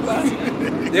just came by.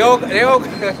 They all.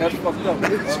 That's fucked up.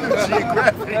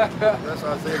 That's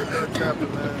Isaiah the 3rd chapter,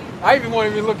 man. I even won't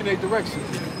even look in their direction.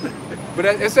 But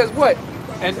it says what?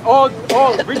 And all.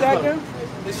 Read that again.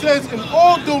 It says, and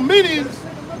all dominions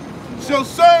shall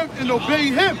serve and obey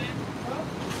him.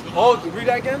 All. Read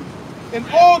that again. And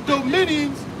all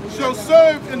dominions shall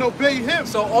serve and obey him.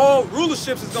 So all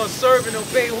rulerships is gonna serve and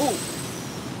obey who?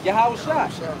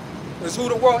 Yahushua. That's who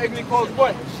the world ignorantly calls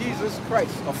what? Jesus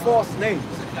Christ. A false name.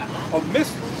 A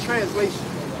mistranslation.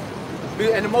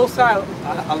 And the Most High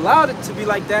allowed it to be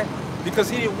like that because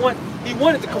he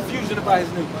wanted the confusion about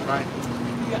his name. Right.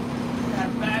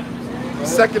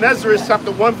 Second Ezra chapter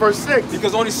 1 verse 6.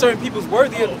 Because only certain people's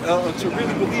worthy to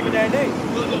really believe in that name.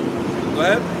 Go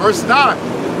ahead. Verse 9.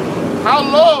 How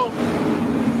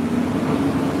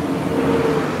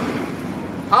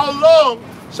long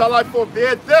shall I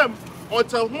forbear them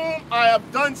unto whom I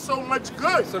have done so much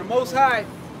good? So the Most High,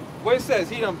 what it says,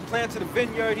 he done planted a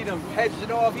vineyard, he done hedged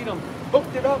it off, he done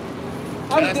booked it up.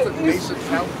 Casted the nations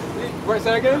out. Right,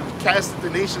 say that again? Casted the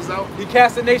nations out. He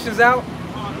cast the nations out.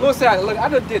 Lord said, look, I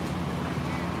done did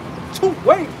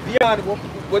way beyond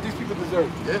what these people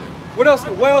deserve. Yeah. What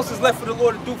else is left for the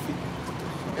Lord to do for you?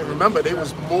 And remember, they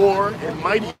was more and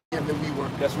mightier than we were.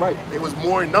 That's right. They was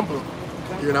more in number,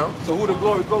 you know? So who the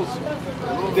glory goes to?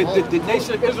 The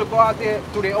nation of Israel go out there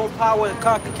through their own power and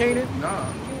conquer Canaan? Nah.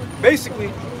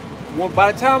 Basically,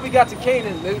 by the time we got to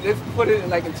Canaan, let's put it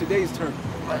like in today's terms.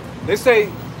 Right. They say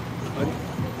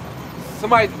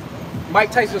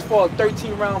Mike Tyson just fought a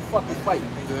 13-round fucking fight.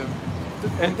 Yeah.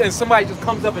 And then somebody just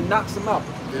comes up and knocks him out.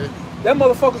 Yeah. That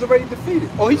motherfucker's already defeated.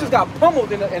 Oh, he just got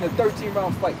pummeled in a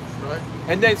 13-round fight. Right.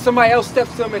 And then somebody else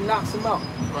steps to him and knocks him out.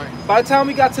 Right. By the time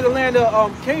we got to the land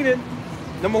of Canaan,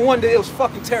 number one, it was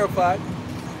fucking terrified.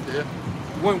 Yeah.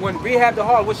 When Rahab the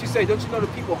harlot, what she say? Don't you know the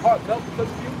people's heart melt because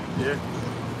of you? Yeah.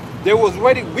 There was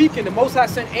already weakened. The Most High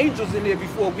sent angels in there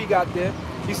before we got there.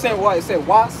 He sent what? It said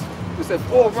wasps. It said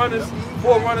four runners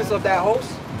of that host.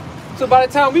 So by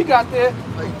the time we got there,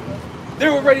 they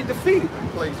were already defeated. The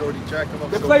plague's already jacked them up.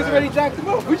 The so plague's bad. already jacked them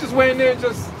up. We just went in there and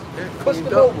just pushed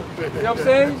them cleaned up. over. You know what I'm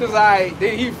saying? Just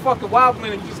he fucking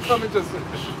wobbling and you just come and just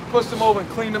push them over and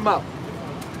clean them out.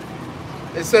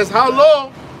 It says, how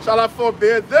long shall I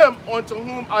forbear them unto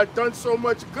whom I've done so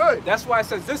much good? That's why it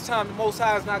says this time the Most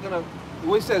High is not gonna.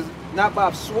 What it says, not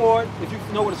by sword. If you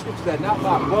know what the scripture says, not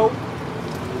by bow.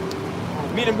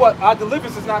 Meaning what? Our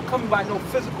deliverance is not coming by no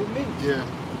physical means. Yeah.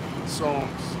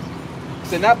 Psalms. It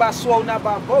said not by sword, not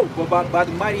by bow, but by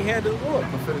the mighty hand of the Lord.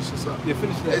 I'm gonna finish this up. You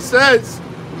finish It that. says,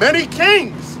 many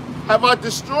kings have I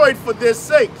destroyed for their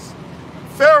sakes.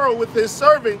 Pharaoh with his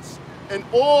servants and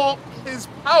all his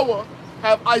power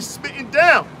have I smitten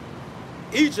down.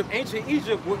 Egypt, ancient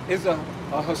Egypt, is a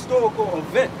historical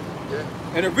event. Yeah.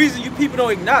 And the reason you people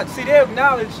don't acknowledge, see, they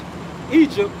acknowledge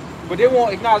Egypt, but they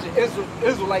won't acknowledge the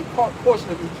Israelite portion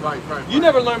of Egypt. Right. You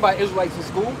never learn about Israelites in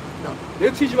school. No.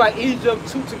 They'll teach you about Egypt,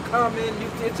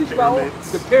 Tutankhamun, they'll teach you about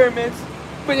Pyramids. the pyramids,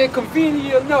 but they're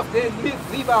conveniently enough, they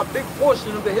leave out a big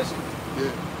portion of the history.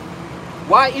 Yeah.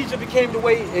 Why Egypt became the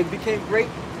way it became great,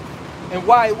 and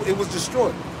why it was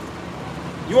destroyed.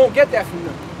 You won't get that from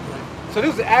them. So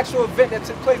this is an actual event that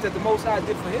took place that the Most High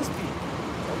did for his people.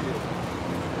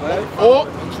 Right? All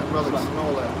Ancient relics and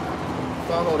all that.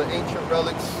 Found all the ancient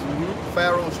relics,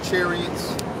 Pharaoh's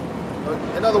chariots.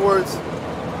 In other words,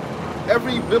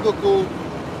 every biblical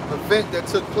event that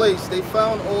took place, they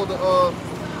found all the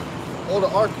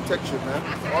architecture,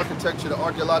 man. The architecture, the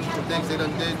archaeological things they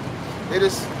done did. They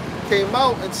just came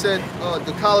out and said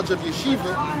the College of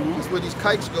Yeshiva, that's where these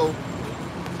kikes go.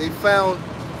 They found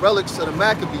relics of the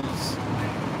Maccabees.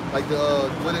 Like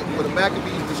where the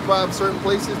Maccabees describe certain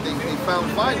places, they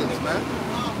found findings, man.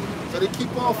 So they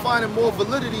keep on finding more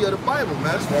validity of the Bible,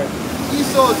 man.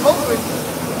 Esau's hoping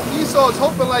Esau is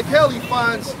hoping like hell he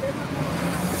finds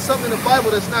something in the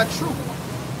Bible that's not true.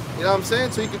 You know what I'm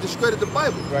saying? So he can discredit the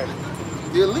Bible. Right.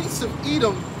 The elites of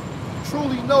Edom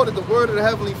truly know that the word of the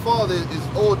Heavenly Father is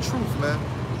all truth, man.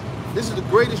 This is the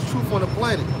greatest truth on the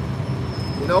planet.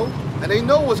 You know? And they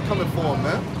know what's coming for them,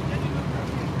 man.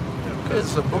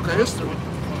 It's a book of history.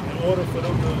 In order for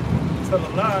them to tell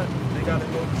a lie, they got to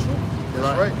know the truth.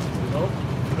 That's right. You know?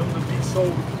 For them to be so...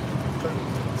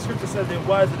 The scripture said they're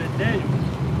wiser than Daniel.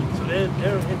 So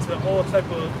they're into all type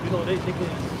of... You know, they can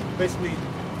basically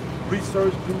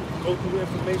research, go through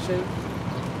information,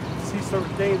 see certain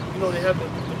things. You know, they have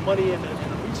the money and the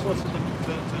resources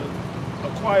to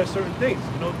acquire certain things.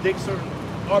 You know, dig certain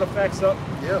artifacts up.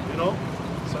 Yeah. You know?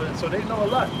 So they know a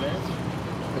lot,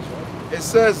 man. It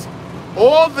says,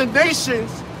 all the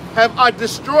nations have I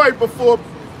destroyed before.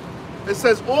 It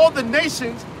says, all the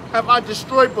nations have I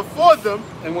destroyed before them.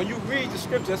 And when you read the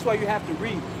scripture, that's why you have to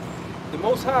read. The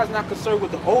Most High is not concerned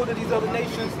with the old of these other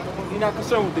nations. He's not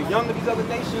concerned with the young of these other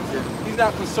nations. He's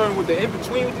not concerned with the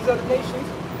in-between with these other nations.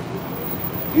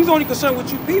 He's only concerned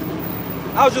with you people.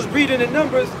 I was just reading the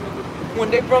numbers when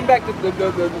they brought back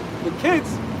the kids,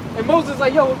 and Moses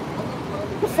like, yo,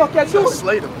 what the fuck y'all doing?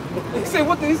 Slay them. He said,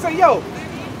 what? He said, yo,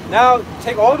 now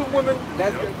take all the women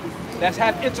that's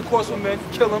have intercourse with men,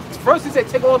 kill them. First he said,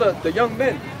 take all the young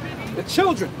men, the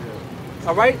children,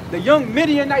 all right, the young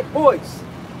Midianite boys.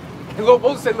 And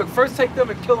Moses said, look, first take them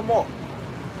and kill them all.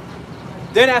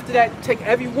 Then after that, take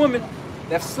every woman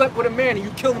that slept with a man and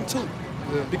you kill them too.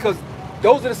 Yeah. Because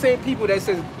those are the same people that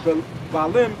says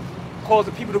Balaam calls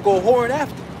the people to go whoring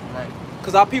after. Right.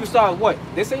 Because our people start what?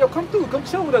 They say, yo, come through, come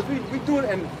chill with us. We doing it.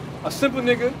 And a simple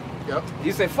nigga, yep.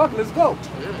 He said, fuck it, let's go.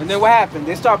 Yeah. And then what happened?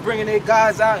 They start bringing their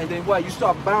guys out, and then what? You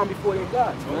start bowing before their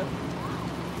gods, man.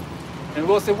 And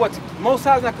we'll say, what? Most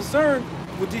High's not concerned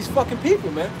with these fucking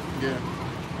people, man. Yeah.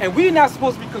 And we're not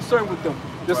supposed to be concerned with them.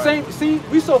 The same, see,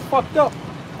 we so fucked up.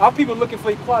 Our people looking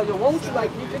for equality. Why don't you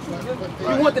like me?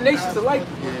 You want the nations to like you.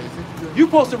 Yeah. You're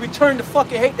supposed to return the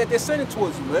fucking hate that they're sending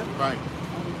towards you, man. Right.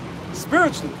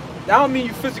 Spiritually. That don't mean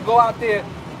you physically go out there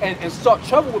and start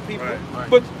trouble with people. Right.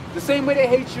 But the same way they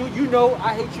hate you, you know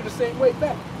I hate you the same way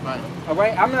back. Right. All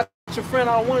right? I'm not your friend.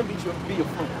 I don't want to be your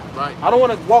friend. Right. I don't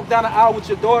want to walk down the aisle with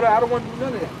your daughter. I don't want to do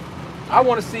none of that. I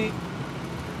want to see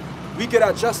we get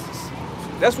our justice.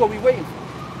 That's what we waiting for.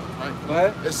 Right. Go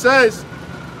ahead. It says,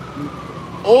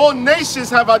 all nations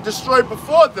have I destroyed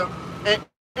before them, and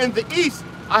in the east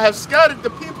I have scattered the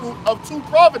people of two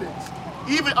providence,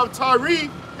 even of Tyre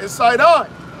and Sidon,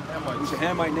 Which are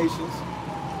Hamite nations.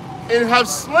 and have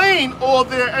slain all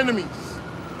their enemies.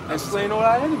 And slain all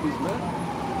our enemies,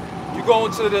 man. You go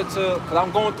into because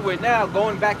I'm going through it now,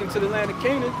 going back into the land of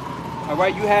Canaan. All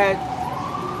right, you had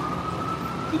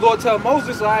the Lord tell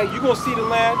Moses, all right, you're going to see the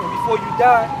land, and before you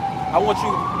die, I want you,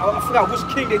 I forgot which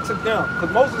king they took down,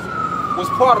 because Moses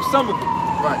was part of some of it.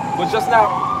 Right. But just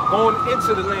now going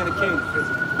into the land of Canaan.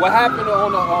 What happened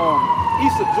on the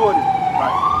east of Jordan?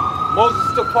 Right. Moses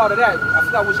is still part of that. I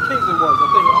forgot which kings it was. I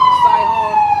think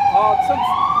Sihon,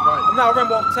 something. Right. I'm not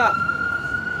remember off the top.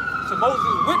 So Moses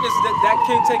witnessed that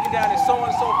king taken down and so on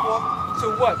and so forth. To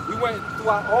what? We went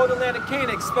throughout all the land of Canaan,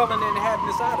 expelling the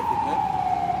inhabitants out of it, man.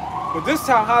 But this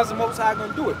time, how's the Most High going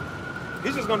to do it?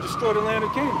 He's just going to destroy the land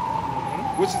of Canaan,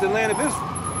 which is the land of Israel.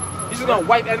 He's just going to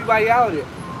wipe everybody out of there.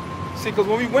 See, because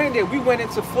when we went there, we went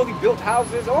into fully built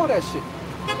houses, all that shit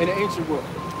in the ancient world.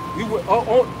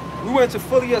 We went into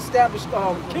fully established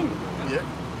kingdom. Yeah.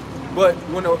 But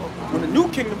when the new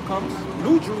kingdom comes,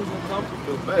 new Jerusalem comes,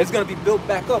 it's going to be built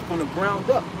back up from the ground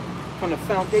up, from the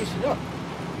foundation up.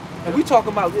 And we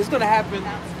talking about it's going to happen.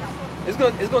 It's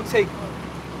going to take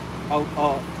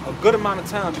a good amount of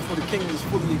time before the kingdom is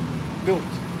fully built.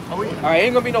 Oh, yeah. All right,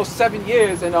 ain't gonna be no 7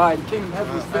 years and all right, the kingdom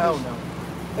heaven is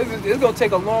finished. It's gonna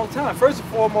take a long time. First and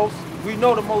foremost, we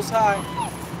know the Most High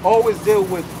always deal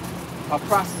with a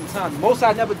process of time. The Most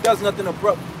High never does nothing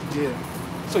abrupt. Yeah.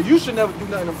 So you should never do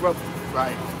nothing abrupt.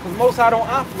 Right. Because Most High don't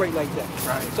operate like that.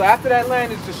 Right. So after that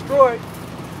land is destroyed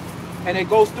and it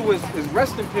goes through its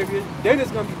resting period, then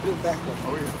it's gonna be built back up.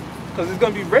 Oh yeah. Because it's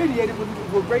gonna be radiated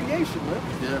with radiation, man.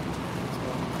 Yeah.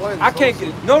 I can't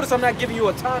get. Notice I'm not giving you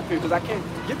a time period because I can't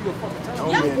give you a fucking time.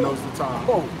 No man knows the time.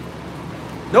 Oh,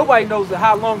 nobody knows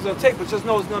how long it's gonna take, but just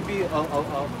know it's gonna be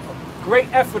a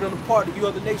great effort on the part of you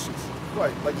other nations.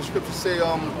 Right, like the scriptures say,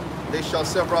 they shall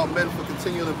sever out men for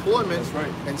continual employment. That's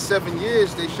right. And 7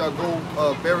 years they shall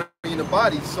go burying the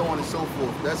bodies, so on and so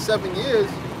forth. That's 7 years.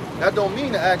 That don't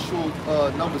mean the actual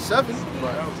number 7. Right.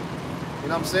 You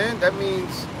know what I'm saying? That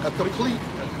means a complete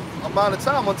amount of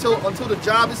time until the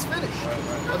job is finished,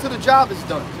 until the job is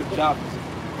done. Good job.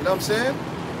 You know what I'm saying?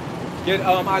 Get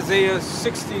Isaiah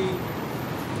 60, 60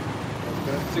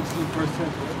 verse 10.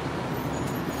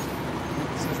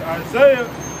 It says Isaiah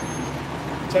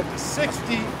chapter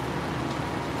 60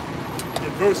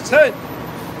 and verse 10.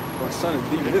 My son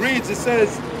is leaving It this. reads, it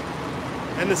says,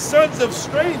 and the sons of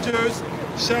strangers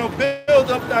shall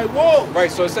build up thy walls.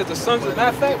 Right, so it says the sons of,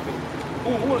 matter of fact, who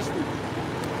wants to speak?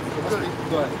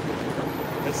 Go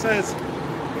ahead. It says,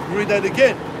 read that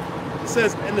again. It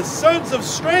says, and the sons of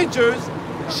strangers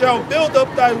shall build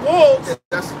up thy walls. Yeah,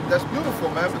 that's beautiful,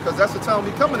 man, because that's the time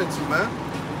we coming into, man.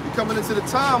 We coming into the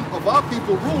time of our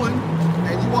people ruling,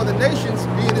 and you other nations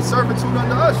being in servitude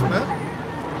under us, man.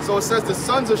 So it says the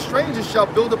sons of strangers shall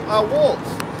build up our walls.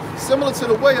 Similar to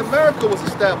the way America was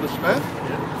established, man.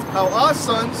 How our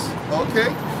sons,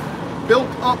 okay, built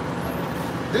up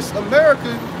this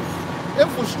American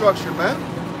infrastructure, man.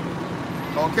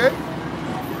 Okay?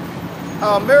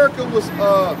 How America was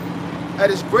at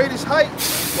its greatest height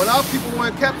when our people were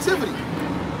in captivity.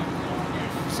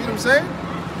 See what I'm saying?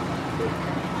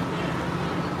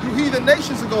 You heathen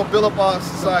nations are gonna build up our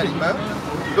society, man.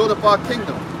 Build up our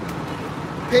kingdom.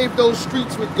 Pave those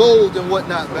streets with gold and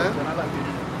whatnot, man.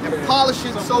 And polish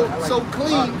it so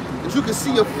clean that you can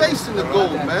see your face in the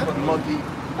gold, man.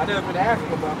 I never been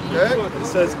asking about It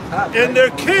says, and their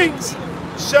kings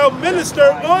shall minister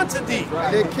unto thee.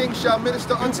 And their king shall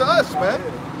minister unto us, man.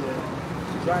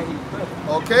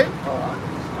 Okay?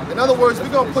 In other words, we're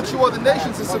going to put you other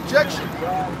nations in subjection.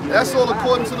 That's all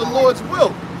according to the Lord's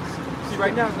will. See,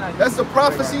 right now, it's not. That's the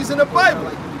prophecies in the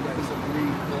Bible.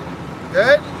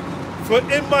 Okay? For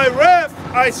in my wrath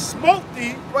I smote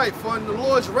thee. Right, for in the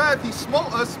Lord's wrath he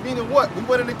smote us, meaning what? We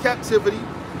went into captivity,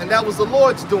 and that was the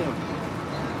Lord's doing.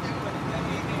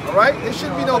 All right? There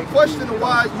should be no question of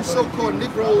why you so-called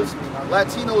Negroes,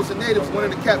 Latinos, and Natives went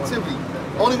into captivity.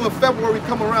 Only when February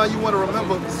come around, you want to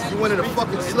remember you went into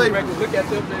fucking slavery. Look at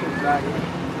them.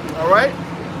 All right?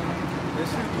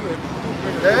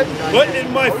 Okay? But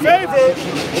in my favor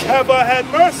have I had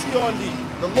mercy on thee.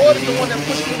 The Lord is the one that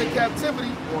puts you into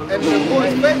captivity, and the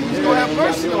Lord's favor, he's going to have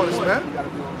mercy on us, man.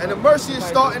 And the mercy is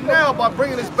starting now by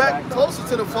bringing us back closer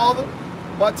to the Father,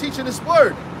 by teaching His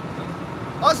word.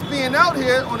 Us being out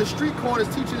here on the street corners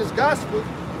teaching His gospel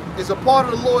is a part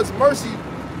of the Lord's mercy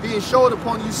being shown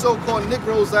upon you so-called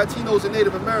Negroes, Latinos, and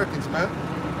Native Americans, man.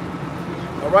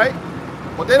 All right?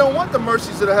 But they don't want the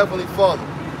mercies of the Heavenly Father.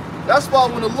 That's why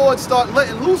when the Lord start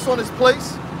letting loose on His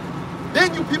place,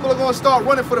 then you people are going to start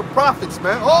running for the prophets,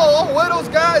 man. Oh, where those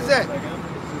guys at?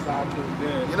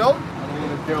 You know?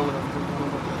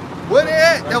 Where they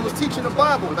at that was teaching the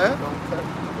Bible, man?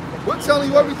 We're telling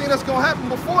you everything that's going to happen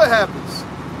before it happens.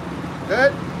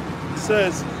 Okay? It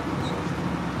says,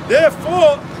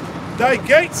 therefore thy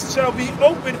gates shall be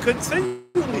open continually.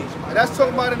 And that's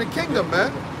talking about in the kingdom,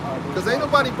 man. Because ain't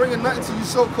nobody bringing nothing to you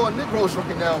so-called Negroes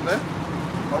right now, man.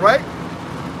 All right?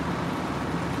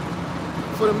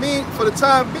 For the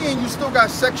time being, you still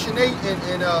got Section 8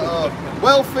 and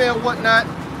welfare and whatnot.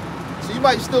 So you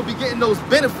might still be getting those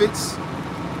benefits.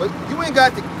 But you ain't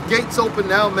got the gates open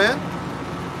now, man.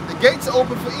 The gates are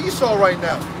open for Esau right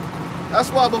now.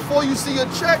 That's why before you see a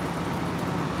check,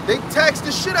 they tax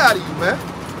the shit out of you, man.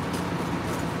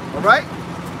 All right?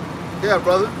 Yeah,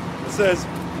 brother. It says,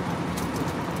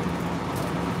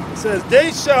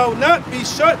 they shall not be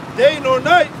shut day nor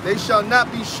night. They shall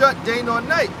not be shut day nor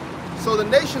night. So the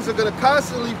nations are going to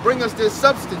constantly bring us their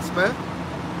substance, man.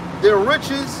 Their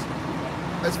riches,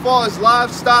 as far as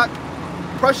livestock,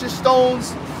 precious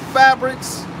stones,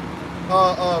 fabrics,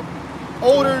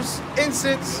 odors,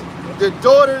 incense, their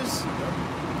daughters.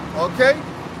 Okay?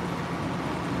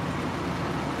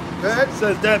 Go ahead. It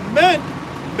says that men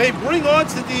may bring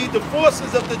unto thee the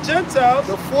forces of the Gentiles.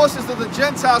 The forces of the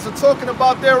Gentiles are talking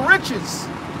about their riches.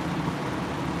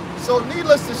 So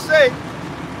needless to say,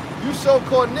 you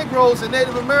so-called Negroes and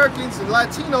Native Americans and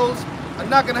Latinos are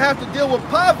not going to have to deal with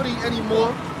poverty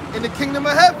anymore in the kingdom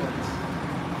of heaven.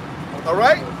 All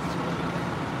right?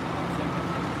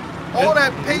 All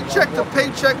that paycheck to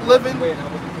paycheck living,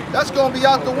 that's going to be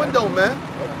out the window, man.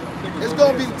 It's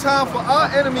going to be time for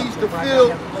our enemies to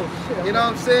feel, you know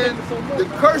what I'm saying, the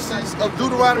curses of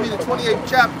Deuteronomy, the 28th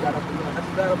chapter.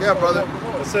 Yeah, brother.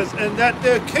 It says, and that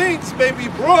their kings may be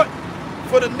brought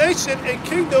for the nation and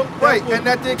kingdom. Right, and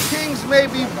that their kings may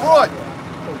be brought.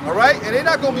 All right? And they're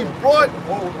not going to be brought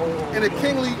in a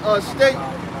kingly state.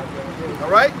 All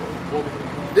right?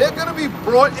 They're going to be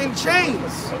brought in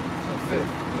chains.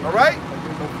 All right?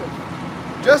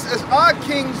 Just as our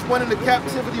kings went into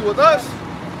captivity with us,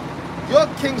 your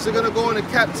kings are going to go into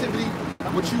captivity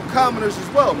with you commoners as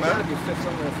well, man. You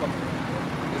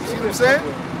see what I'm saying?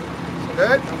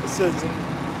 Okay? It says,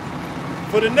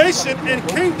 for the nation and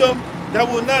kingdom that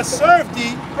will not serve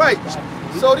thee. Right.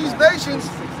 So these nations,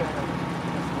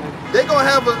 they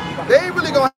ain't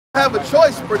really gonna have a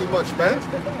choice pretty much, man.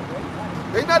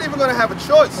 They're not even gonna have a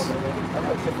choice.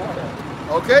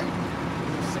 Okay?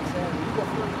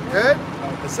 Good?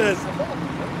 It says,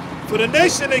 for the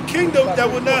nation and kingdom that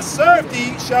will not serve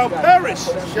thee shall perish.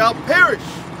 Shall perish.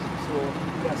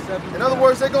 In other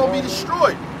words, they're gonna be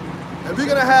destroyed. And we're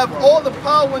gonna have all the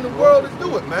power in the world to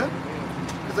do it, man.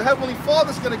 Because the Heavenly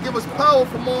Father's gonna give us power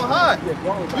from on high.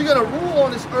 We're gonna rule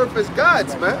on this earth as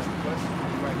gods, man.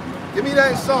 Give me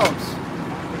that in Psalms.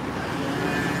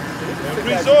 It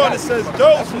reads on, it says,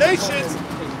 those nations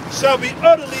shall be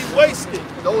utterly wasted.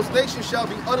 Those nations shall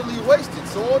be utterly wasted.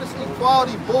 So all this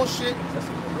equality bullshit.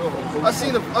 I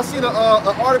seen an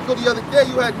article the other day.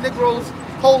 You had Negroes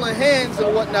holding hands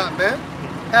and whatnot, man,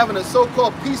 having a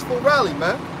so-called peaceful rally,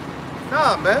 man.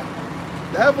 Nah, man.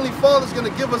 The Heavenly Father's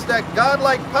gonna give us that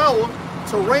godlike power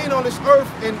to reign on this earth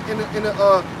in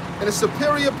a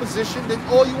superior position than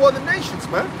all you other nations,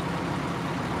 man.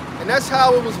 And that's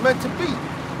how it was meant to be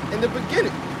in the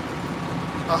beginning.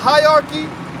 A hierarchy,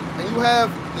 and you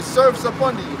have the serfs up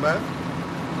under you, man.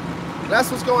 That's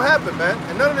what's gonna happen, man.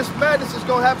 And none of this madness is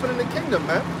gonna happen in the kingdom,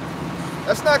 man.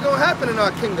 That's not gonna happen in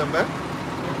our kingdom, man.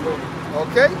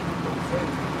 Okay?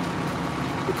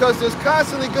 Because there's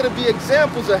constantly gonna be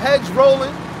examples of heads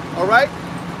rolling, all right?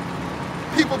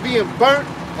 People being burnt,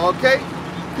 okay?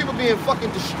 People being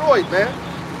fucking destroyed, man.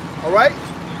 All right?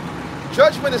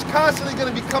 Judgment is constantly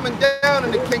gonna be coming down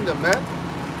in the kingdom, man.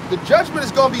 The judgment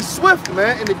is gonna be swift,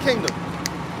 man, in the kingdom.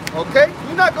 Okay?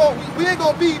 We ain't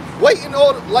gonna be waiting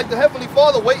like the Heavenly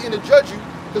Father waiting to judge you,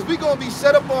 because we're gonna be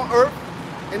set up on earth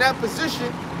in that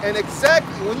position, and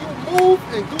exactly when you move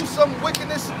and do some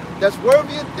wickedness that's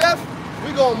worthy of death,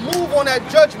 we're gonna move on that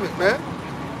judgment, man.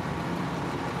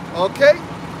 Okay?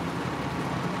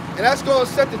 And that's gonna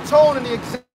set the tone and the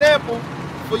example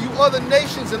for you other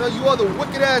nations and you other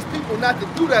wicked ass people not to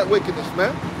do that wickedness,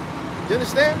 man. You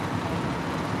understand?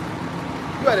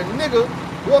 You had a nigga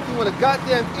walking with a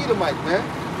goddamn Edomite, man.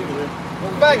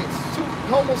 Faggots, two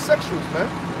homosexuals, man.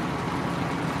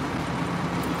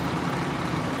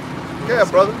 Yeah,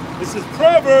 brother. This is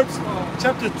Proverbs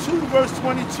chapter 2, verse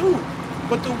 22.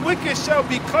 But the wicked shall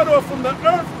be cut off from the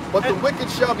earth. But the wicked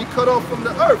shall be cut off from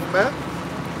the earth, man.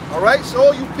 All right, so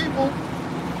all you people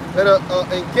that are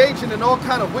engaging in all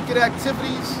kind of wicked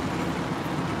activities,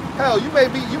 hell, you may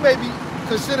be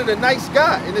considered a nice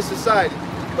guy in this society.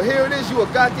 But here it is, you a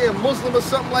goddamn Muslim or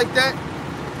something like that,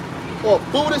 or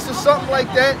Buddhist or something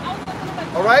like that,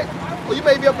 all right? Or you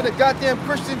may be up in a goddamn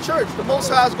Christian church. The Most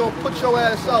High is going to put your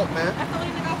ass out, man.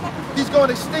 He's going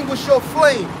to extinguish your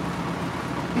flame.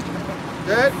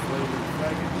 Dad?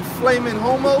 You flaming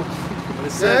homo.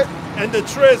 It says, and the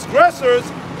transgressors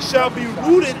shall be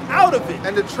rooted out of it.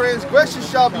 And the transgression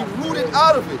shall be rooted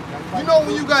out of it. You know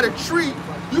when you got a tree,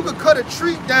 you could cut a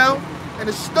tree down and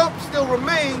the stump still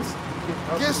remains.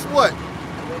 Guess what?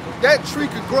 That tree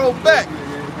could grow back.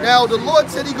 Now the Lord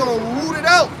said He's gonna root it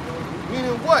out.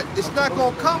 Meaning what? It's not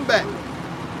gonna come back.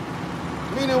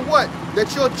 Meaning what?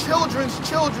 That your children's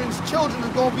children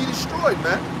are gonna be destroyed,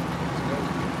 man.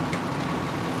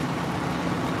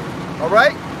 All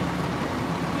right?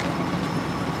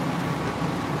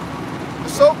 The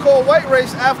so-called white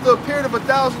race, after a period of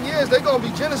 1,000 years, they're gonna be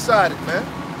genocided, man.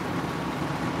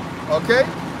 Okay?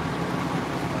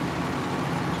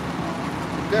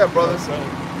 Yeah, brother.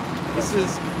 This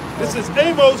is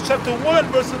Amos chapter 1,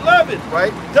 verse 11.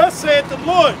 Right. Thus saith the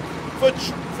Lord, for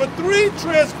 3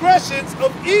 transgressions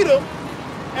of Edom,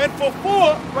 and for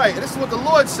 4. Right, and this is what the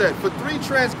Lord said. For 3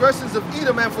 transgressions of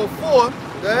Edom, and for 4,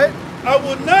 go ahead. I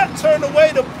will not turn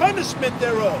away the punishment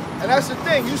thereof. And that's the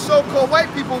thing. You so-called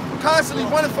white people constantly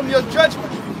running from your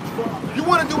judgment. You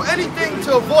want to do anything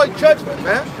to avoid judgment,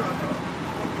 man.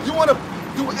 You want to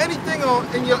do anything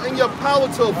in your power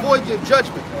to avoid your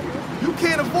judgment. You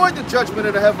can't avoid the judgment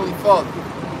of the Heavenly Father.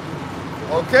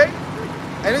 Okay?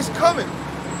 And it's coming.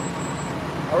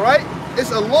 All right?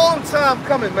 It's a long time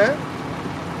coming, man.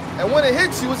 And when it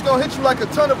hits you, it's going to hit you like a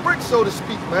ton of bricks, so to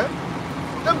speak, man.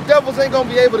 Them devils ain't going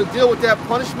to be able to deal with that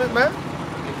punishment, man.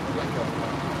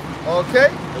 Okay?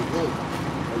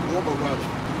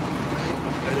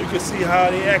 And you can see how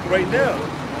they act right now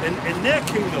in their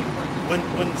kingdom.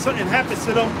 When something happens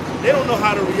to them, they don't know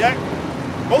how to react.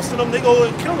 Most of them, they go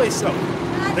and kill themselves.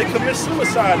 They commit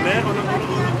suicide, man, on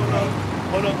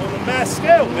a mass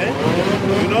scale, man.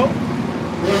 You know?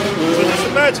 So just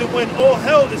imagine when all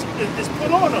hell is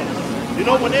put on them. You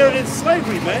know, when they're in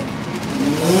slavery, man.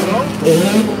 You know?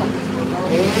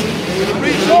 It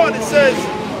reads on, it says,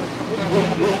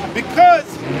 because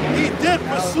he did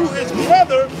pursue his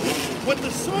brother with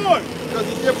the sword. Because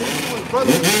he did pursue his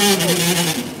brother with the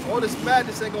sword. All this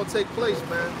madness ain't gonna take place,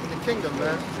 man, in the kingdom,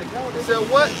 man. He said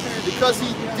what? Because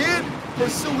he did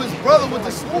pursue his brother with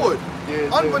the sword.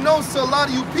 Unbeknownst to a lot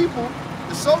of you people,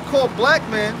 the so-called black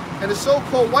man and the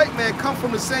so-called white man come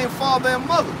from the same father and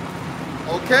mother.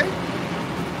 Okay?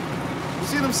 You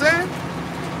see what I'm saying?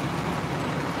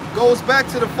 Goes back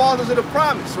to the fathers of the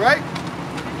promise, right?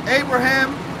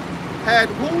 Abraham had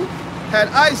who? Had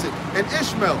Isaac and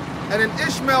Ishmael. And then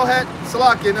Ishmael had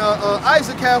Salak, and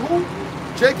Isaac had who?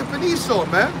 Jacob and Esau,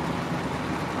 man.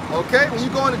 Okay? When you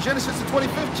go into Genesis, the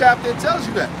 25th chapter, it tells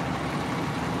you that.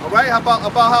 All right?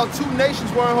 About how two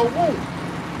nations were in her womb.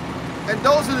 And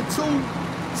those are the two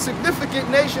significant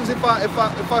nations, if I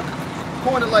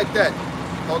coin it like that.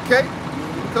 Okay?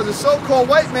 Because the so-called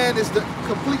white man is the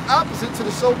complete opposite to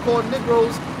the so-called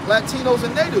Negroes, Latinos,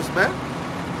 and natives, man.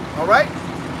 All right?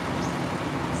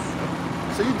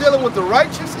 So you're dealing with the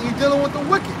righteous and you're dealing with the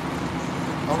wicked.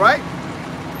 All right?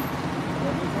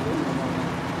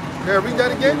 Can I read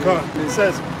that again? It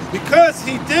says, because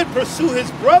he did pursue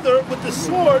his brother with the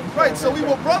sword. Right, so we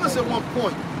were brothers at one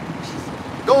point.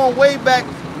 Going way back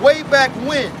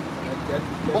when.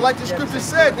 But like the scripture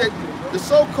said, that the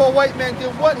so-called white man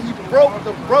did what? He broke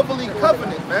the brotherly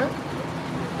covenant, man.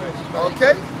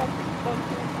 Okay?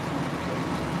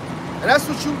 And that's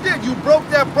what you did. You broke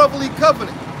that brotherly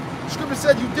covenant. The scripture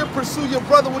said you did pursue your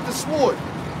brother with the sword.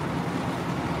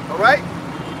 All right?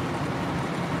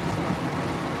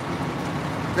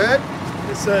 Good?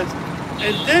 It says,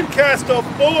 and did cast off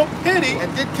all pity.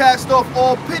 And did cast off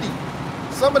all pity.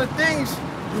 Some of the things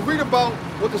you read about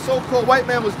what the so-called white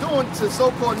man was doing to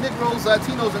so-called Negroes,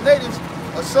 Latinos, and natives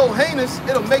are so heinous,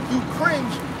 it'll make you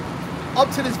cringe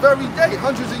up to this very day,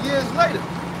 hundreds of years later.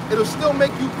 It'll still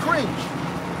make you cringe.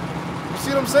 You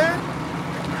see what I'm saying?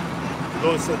 The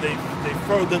Lord said they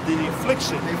furthered the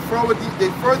affliction. They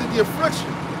furthered the affliction.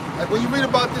 Like when you read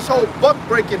about this whole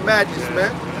buck-breaking madness,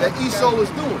 man, that Esau was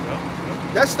doing.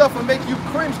 That stuff will make you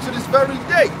cringe to this very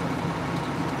day.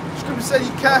 The scripture said he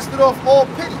casted off all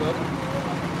pity.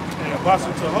 And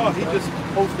Apostle Tahar, he just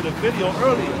posted a video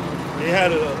earlier. They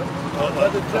had a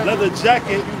leather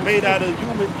jacket made out of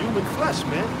human flesh,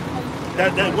 man.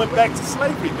 That went back to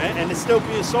slavery, man, and it's still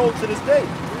being sold to this day.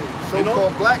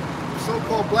 So-called black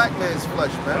man's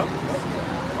flesh, man.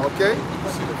 Okay? You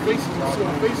see the faces, you see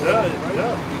the faces.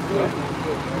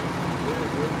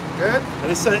 Good?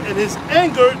 And it said, and his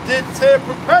anger did tear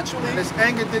perpetually. And his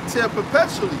anger did tear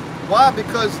perpetually. Why?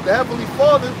 Because the Heavenly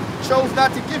Father chose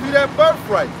not to give you that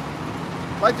birthright.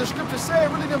 Like the scripture said,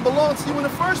 it really didn't belong to you in the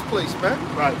first place, man.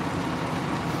 Right.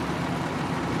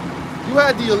 You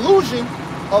had the illusion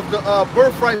of the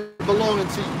birthright belonging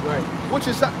to you. Right. Which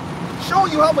is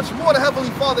showing you how much more the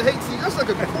Heavenly Father hates you. That's like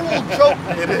a cruel joke.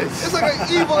 It is. It's like an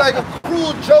evil, like a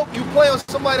cruel joke you play on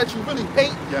somebody that you really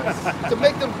hate. Yes. To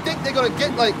make them think they're gonna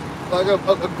get like a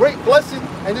great blessing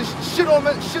and just shit on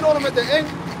them at the end.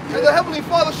 And the Heavenly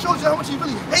Father shows you how much he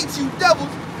really hates you devils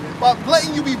by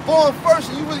letting you be born first,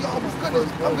 and you really, oh my goodness,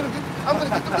 I'm gonna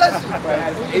get the blessing.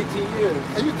 Right, 18 years.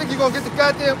 And you think you're gonna get the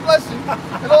goddamn blessing,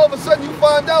 and all of a sudden you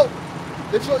find out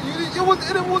that it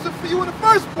wasn't for you in the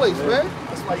first place, man.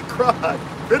 That's why he cried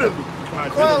bitterly.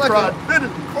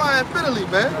 Crying bitterly,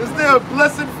 man. Is there a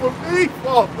blessing for me?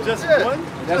 Oh, Just Yeah. one?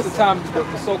 And that's the time the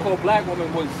so-called black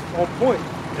woman was on point.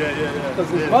 Yeah. Because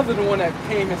his mother's the one that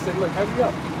came and said, look, hurry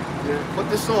up. Put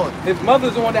this on. His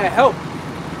mother's the one that helped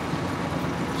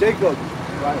Jacob,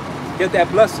 right, get that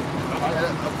blessing.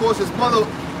 And of course, his mother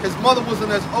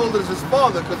wasn't as old as his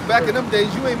father, because back in them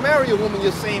days, you ain't marry a woman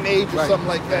your same age or something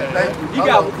like that. Thank you. He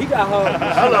got her when she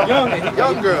was young,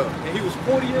 Young girl. and he was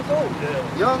 40 years old.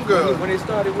 Young girl. When they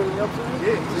started with him,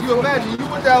 So you imagine, you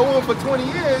with that woman for 20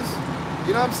 years,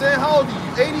 you know what I'm saying? How old are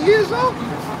you? 80 years old?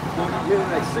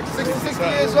 like 60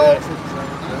 years old?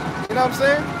 You know what I'm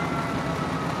saying?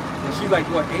 And she's like,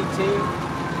 what, 18? And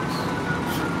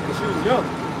she was young.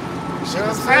 She You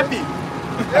know was what I'm happy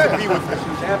Yeah. to be with him. She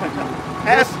was happy.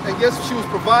 And guess she was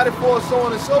provided for, so on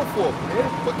and so forth.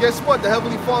 But guess what? The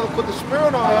Heavenly Father put the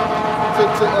Spirit on her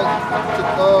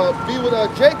to be with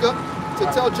Jacob, to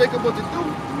tell Jacob what to do,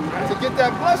 to get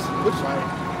that blessing. Which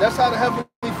that's how the Heavenly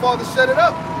Father set it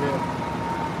up.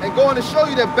 And going to show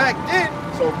you that back then.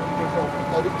 So,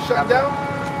 Oh, we shut down.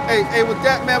 Hey, with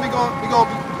that, man, we gonna be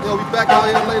back out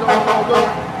here later on.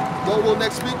 Lord will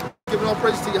next week. Giving all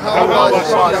praise to you. Shalom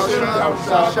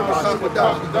to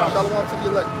the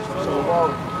elect.